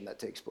transaction that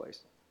takes place.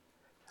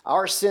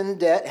 Our sin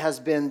debt has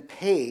been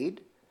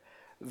paid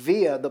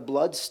via the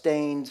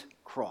blood-stained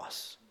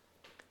cross.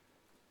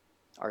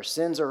 Our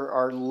sins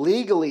are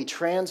legally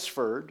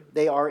transferred.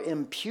 They are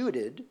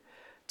imputed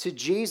to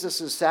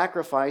Jesus'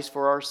 sacrifice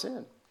for our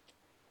sin.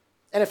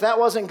 And if that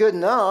wasn't good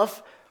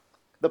enough,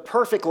 the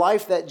perfect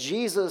life that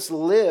Jesus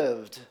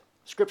lived,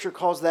 Scripture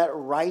calls that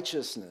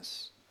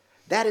righteousness.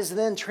 That is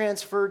then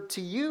transferred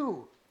to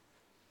you.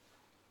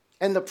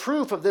 And the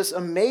proof of this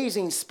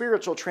amazing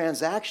spiritual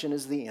transaction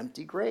is the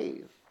empty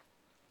grave.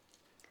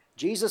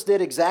 Jesus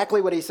did exactly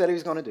what he said he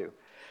was going to do.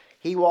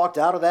 He walked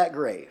out of that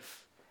grave.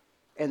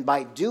 And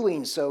by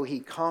doing so, he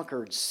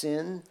conquered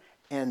sin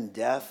and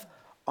death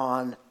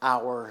on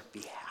our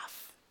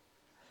behalf.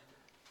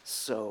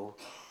 So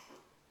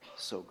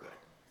good.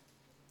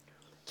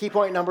 Key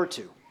point number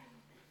 2.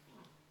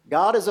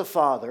 God is a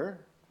father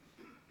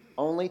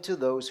only to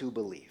those who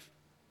believe.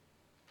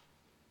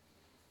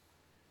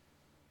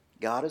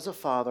 God is a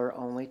father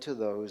only to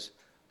those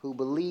who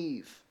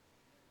believe.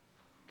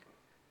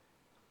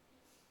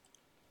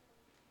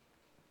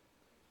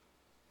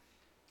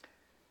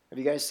 Have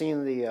you guys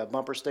seen the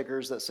bumper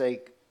stickers that say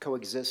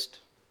coexist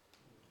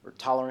or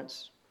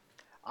tolerance?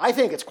 I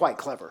think it's quite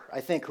clever. I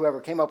think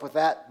whoever came up with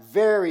that,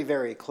 very,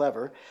 very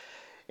clever.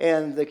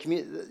 And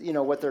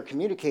what they're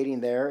communicating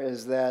there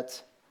is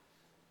that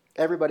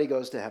everybody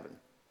goes to heaven.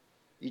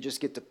 You just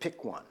get to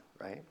pick one,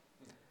 right?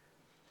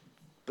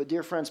 But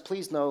dear friends,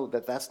 please know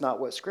that that's not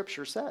what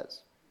Scripture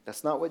says.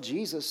 That's not what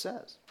Jesus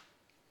says.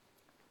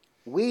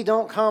 We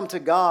don't come to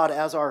God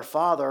as our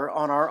Father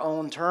on our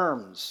own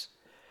terms.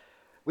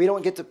 We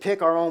don't get to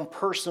pick our own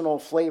personal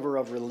flavor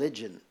of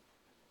religion.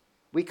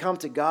 We come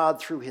to God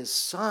through His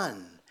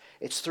Son.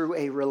 It's through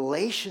a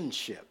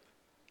relationship,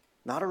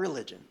 not a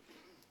religion.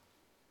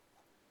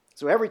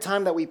 So every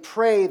time that we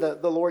pray the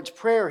Lord's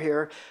Prayer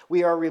here,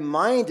 we are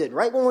reminded,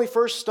 right when we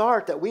first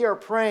start, that we are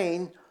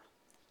praying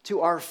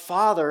to our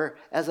Father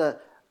as an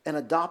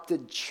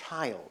adopted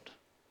child.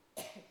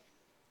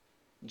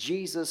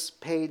 Jesus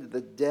paid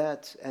the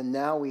debt, and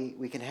now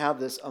we can have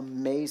this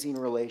amazing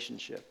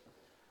relationship,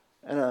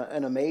 and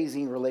an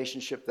amazing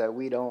relationship that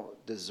we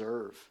don't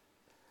deserve.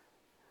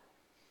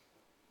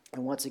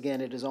 And once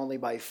again, it is only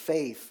by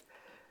faith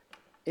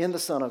in the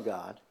Son of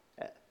God,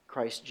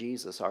 Christ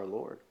Jesus our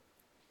Lord.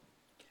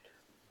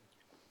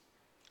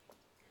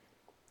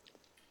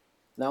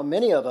 Now,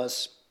 many of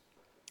us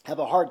have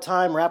a hard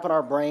time wrapping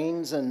our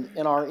brains and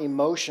our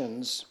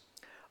emotions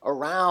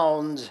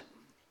around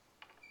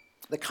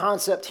the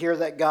concept here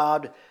that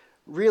God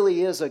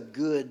really is a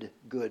good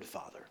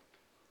Father.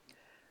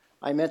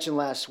 I mentioned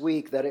last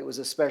week that it was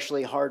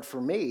especially hard for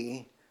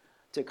me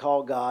to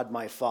call God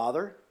my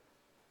Father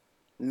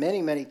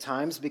many, many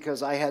times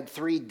because I had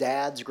 3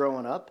 dads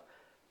growing up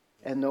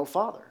and no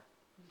father.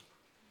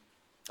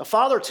 A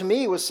father to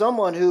me was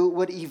someone who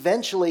would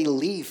eventually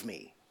leave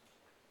me.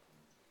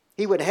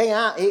 He would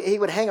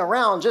hang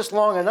around just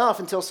long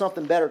enough until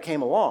something better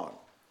came along.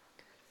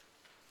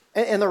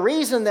 And the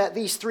reason that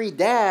these 3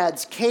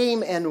 dads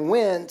came and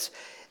went,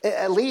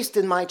 at least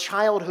in my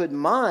childhood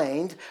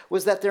mind,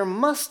 was that there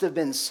must have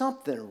been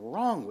something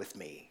wrong with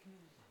me.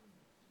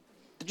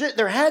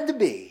 There had to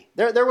be.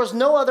 There was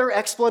no other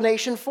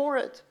explanation for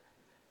it.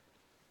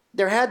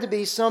 There had to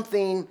be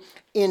something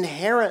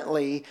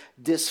inherently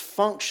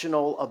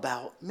dysfunctional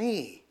about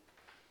me.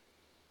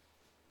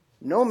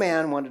 No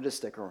man wanted to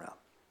stick around.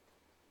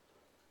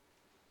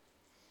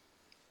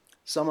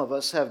 Some of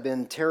us have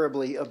been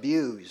terribly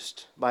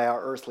abused by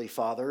our earthly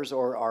fathers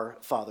or our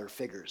father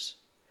figures.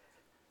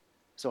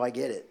 So I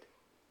get it.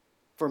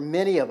 For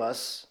many of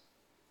us,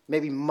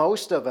 maybe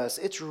most of us,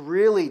 it's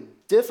really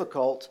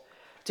difficult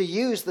to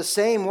use the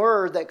same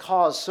word that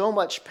caused so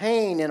much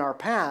pain in our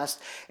past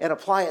and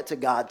apply it to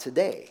God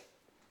today.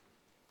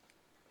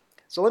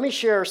 So let me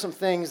share some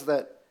things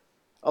that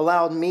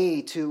allowed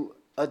me to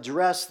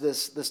address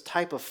this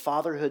type of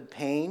fatherhood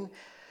pain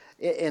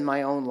in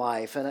my own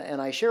life.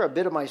 And I share a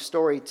bit of my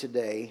story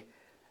today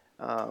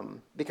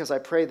because I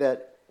pray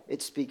that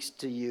it speaks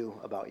to you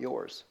about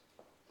yours.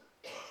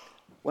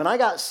 When I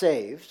got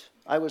saved,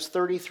 I was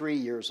 33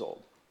 years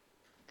old.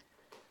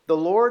 The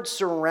Lord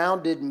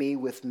surrounded me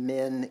with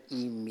men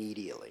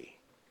immediately.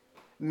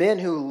 Men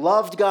who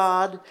loved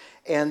God,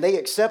 and they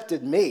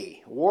accepted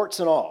me, warts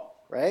and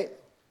all, right?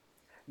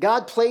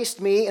 God placed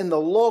me in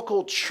the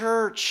local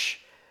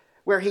church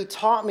where he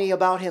taught me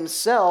about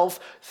himself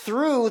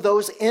through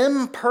those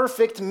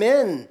imperfect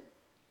men.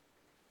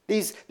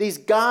 These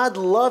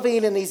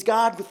God-loving and these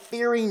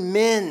God-fearing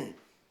men.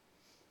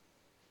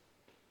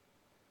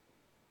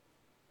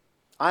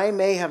 I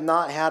may have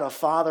not had a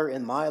father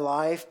in my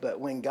life, but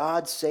when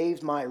God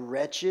saved my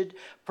wretched,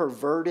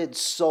 perverted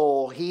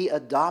soul, he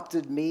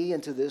adopted me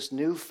into this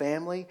new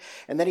family,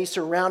 and then he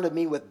surrounded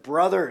me with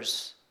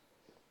brothers,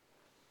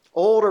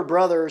 older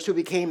brothers who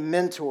became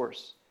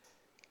mentors,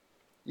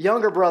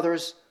 younger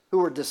brothers who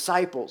were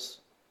disciples.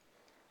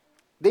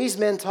 These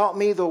men taught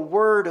me the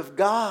Word of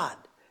God,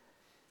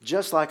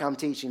 just like I'm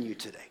teaching you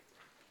today.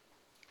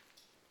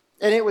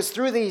 And it was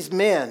through these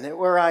men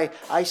where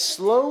I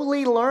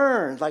slowly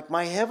learned, like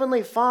my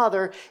Heavenly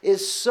Father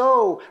is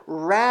so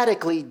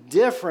radically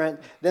different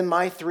than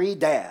my three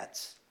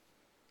dads.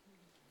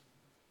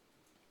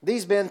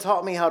 These men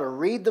taught me how to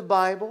read the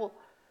Bible.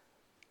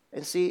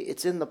 And see,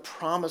 it's in the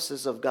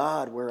promises of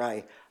God where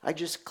I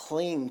just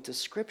cling to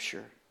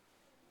Scripture.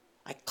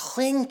 I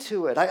cling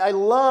to it. I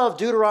love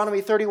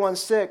Deuteronomy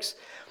 31:6.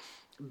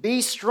 Be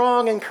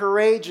strong and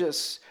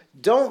courageous.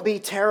 Don't be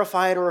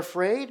terrified or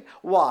afraid.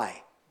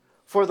 Why?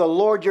 For the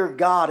Lord your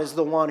God is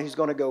the one who's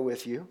going to go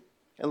with you.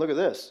 And look at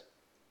this.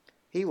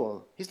 He's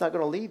not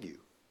going to leave you.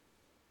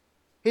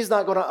 He's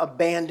not going to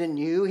abandon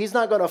you. He's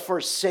not going to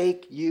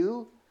forsake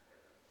you.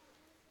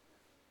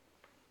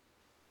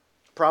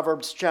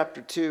 Proverbs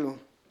chapter 2.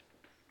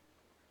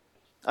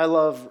 I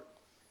love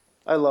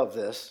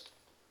this.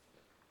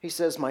 He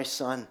says, my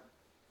son.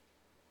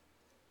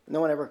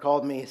 No one ever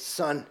called me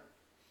son.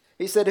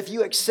 He said, if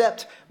you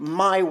accept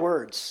my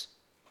words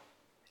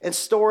and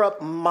store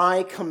up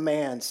my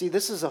commands. See,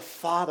 this is a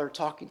father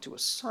talking to a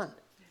son.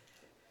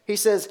 He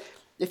says,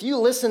 if you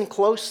listen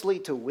closely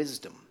to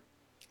wisdom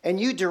and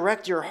you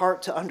direct your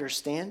heart to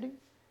understanding,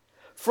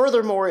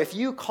 furthermore, if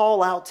you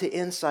call out to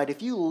insight,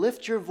 if you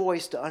lift your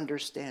voice to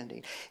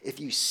understanding, if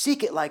you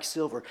seek it like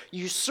silver,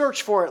 you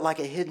search for it like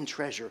a hidden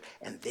treasure,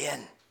 and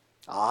then,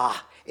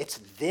 it's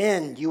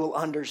then you will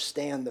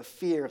understand the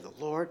fear of the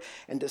Lord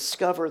and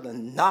discover the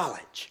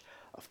knowledge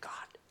of God.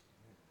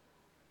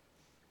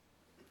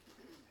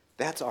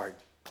 That's our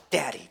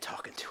daddy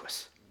talking to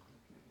us.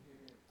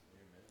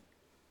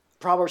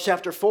 Proverbs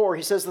chapter 4,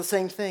 he says the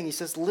same thing. He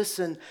says,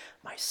 listen,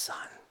 my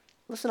son.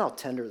 Listen how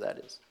tender that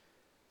is.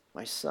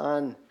 My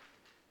son,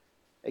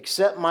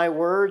 accept my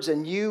words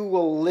and you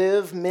will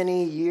live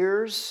many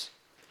years.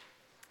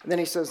 And then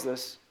he says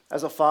this,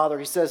 as a father,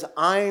 he says,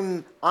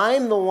 I'm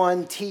the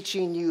one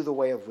teaching you the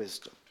way of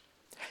wisdom.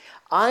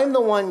 I'm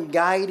the one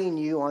guiding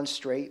you on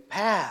straight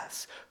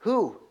paths.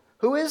 Who?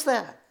 Who is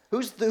that?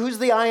 Who's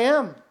the I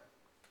am?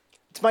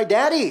 It's my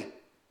daddy.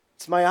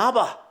 It's my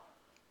Abba.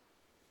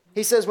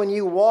 He says, when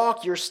you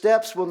walk, your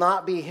steps will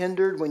not be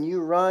hindered. When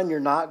you run, you're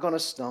not going to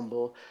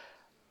stumble.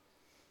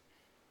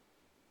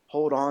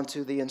 Hold on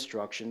to the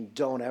instruction.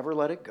 Don't ever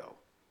let it go.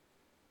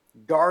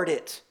 Guard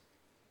it.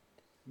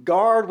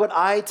 Guard what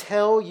I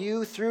tell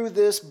you through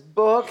this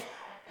book.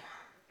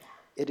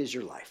 It is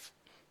your life.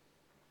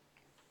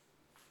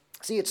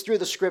 See, it's through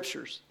the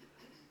Scriptures.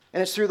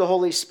 And it's through the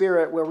Holy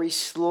Spirit where we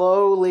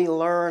slowly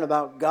learn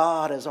about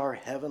God as our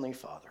Heavenly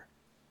Father.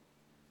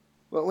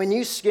 But when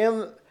you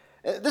skim,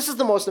 this is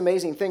the most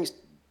amazing thing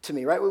to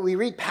me, right? We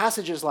read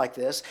passages like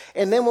this,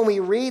 and then when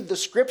we read the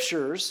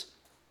Scriptures,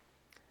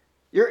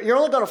 you're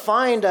only going to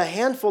find a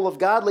handful of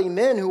godly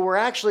men who were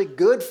actually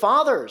good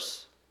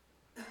fathers.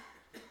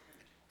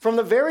 From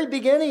the very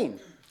beginning,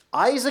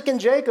 Isaac and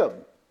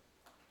Jacob.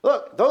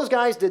 Look, those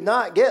guys did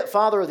not get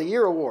Father of the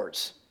Year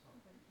awards.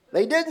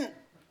 They didn't.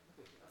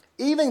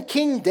 Even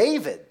King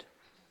David,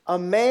 a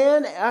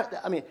man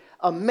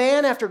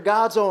after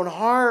God's own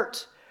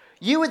heart.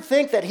 You would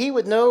think that he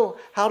would know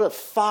how to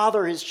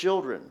father his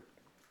children,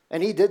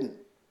 and he didn't.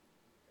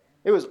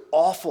 It was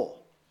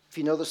awful, if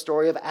you know the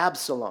story of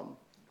Absalom.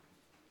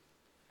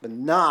 But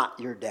not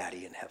your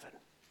daddy in heaven,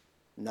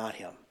 not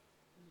him.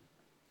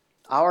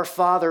 Our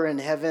Father in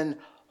heaven,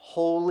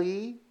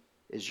 holy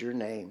is your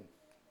name.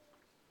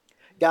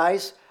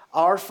 Guys,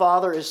 our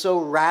Father is so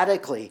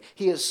radically,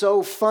 He is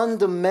so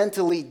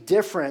fundamentally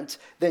different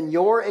than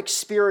your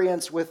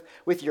experience with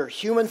your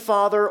human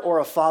father or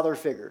a father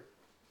figure.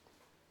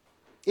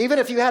 Even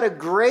if you had a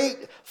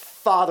great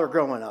father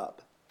growing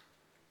up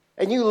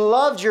and you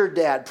loved your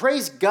dad,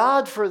 praise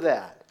God for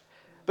that.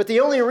 But the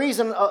only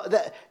reason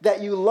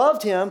that you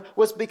loved him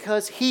was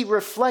because he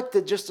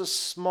reflected just a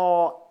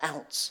small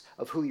ounce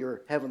of who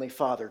your Heavenly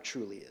Father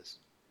truly is.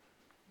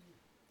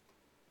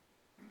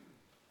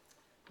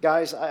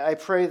 Guys, I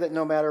pray that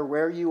no matter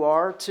where you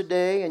are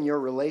today in your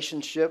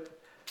relationship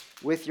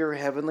with your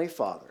Heavenly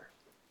Father,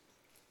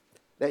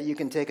 that you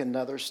can take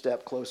another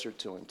step closer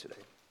to Him today.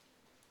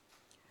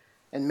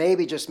 And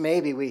maybe, just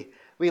maybe, we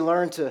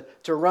learn to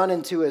run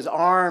into His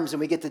arms and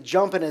we get to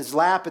jump in His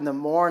lap in the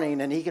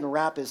morning and He can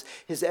wrap His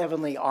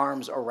heavenly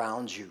arms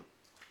around you.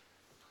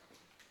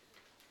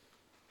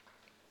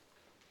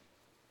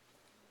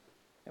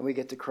 And we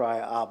get to cry,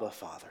 Abba,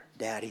 Father,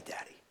 Daddy,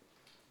 Daddy.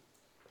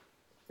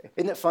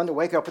 Isn't it fun to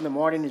wake up in the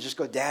morning and just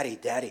go, Daddy,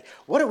 Daddy,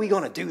 what are we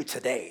going to do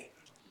today?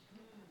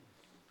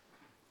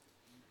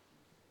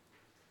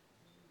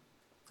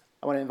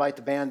 I want to invite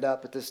the band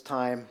up at this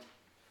time.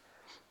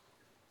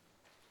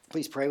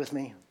 Please pray with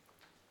me.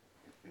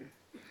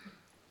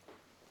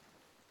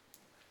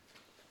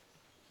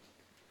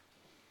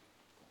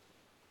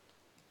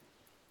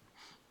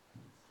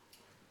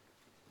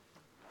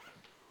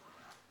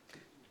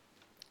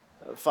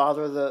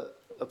 Father, the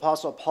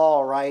Apostle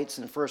Paul writes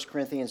in 1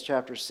 Corinthians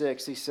chapter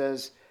 6, he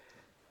says,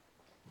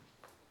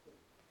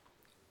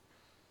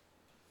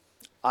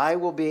 I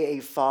will be a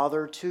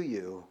father to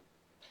you,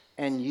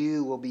 and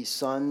you will be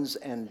sons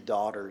and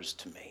daughters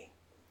to me,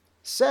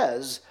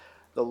 says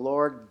the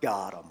Lord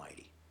God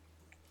Almighty.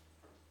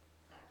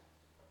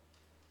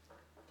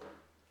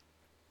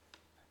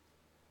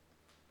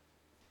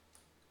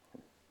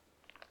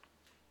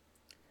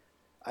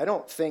 I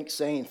don't think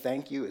saying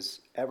thank you is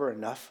ever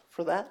enough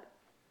for that.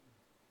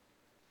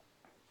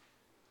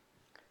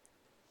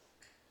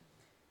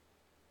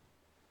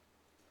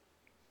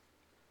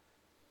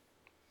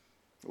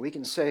 We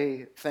can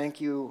say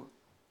thank you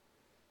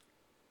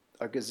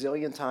a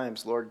gazillion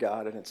times, Lord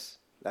God, and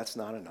that's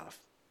not enough.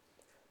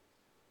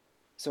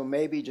 So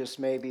maybe, just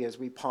maybe, as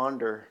we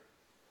ponder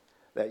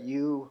that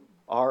you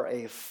are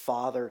a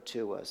father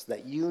to us,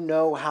 that you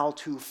know how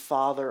to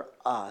father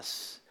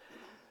us,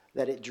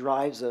 that it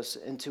drives us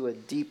into a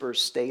deeper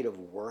state of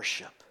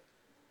worship,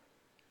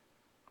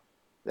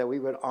 that we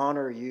would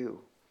honor you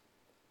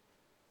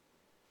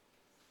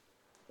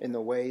in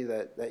the way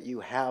that you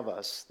have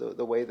us,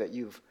 the way that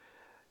you've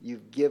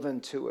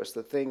given to us,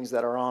 the things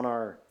that are on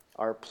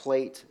our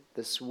plate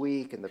this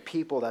week and the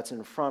people that's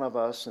in front of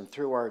us and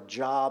through our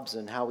jobs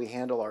and how we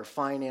handle our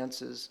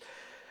finances.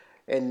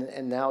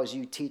 And now as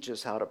you teach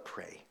us how to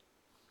pray.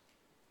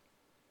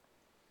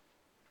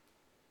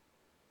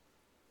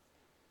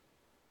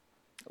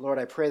 Lord,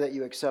 I pray that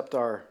you accept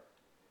our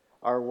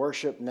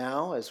worship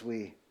now as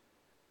we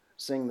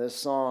sing this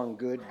song,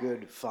 Good,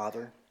 Good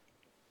Father.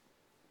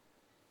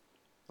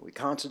 We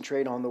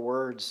concentrate on the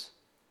words,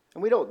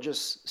 and we don't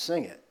just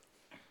sing it.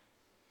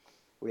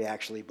 We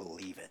actually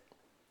believe it.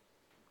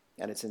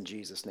 And it's in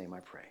Jesus' name I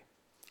pray.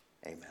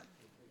 Amen.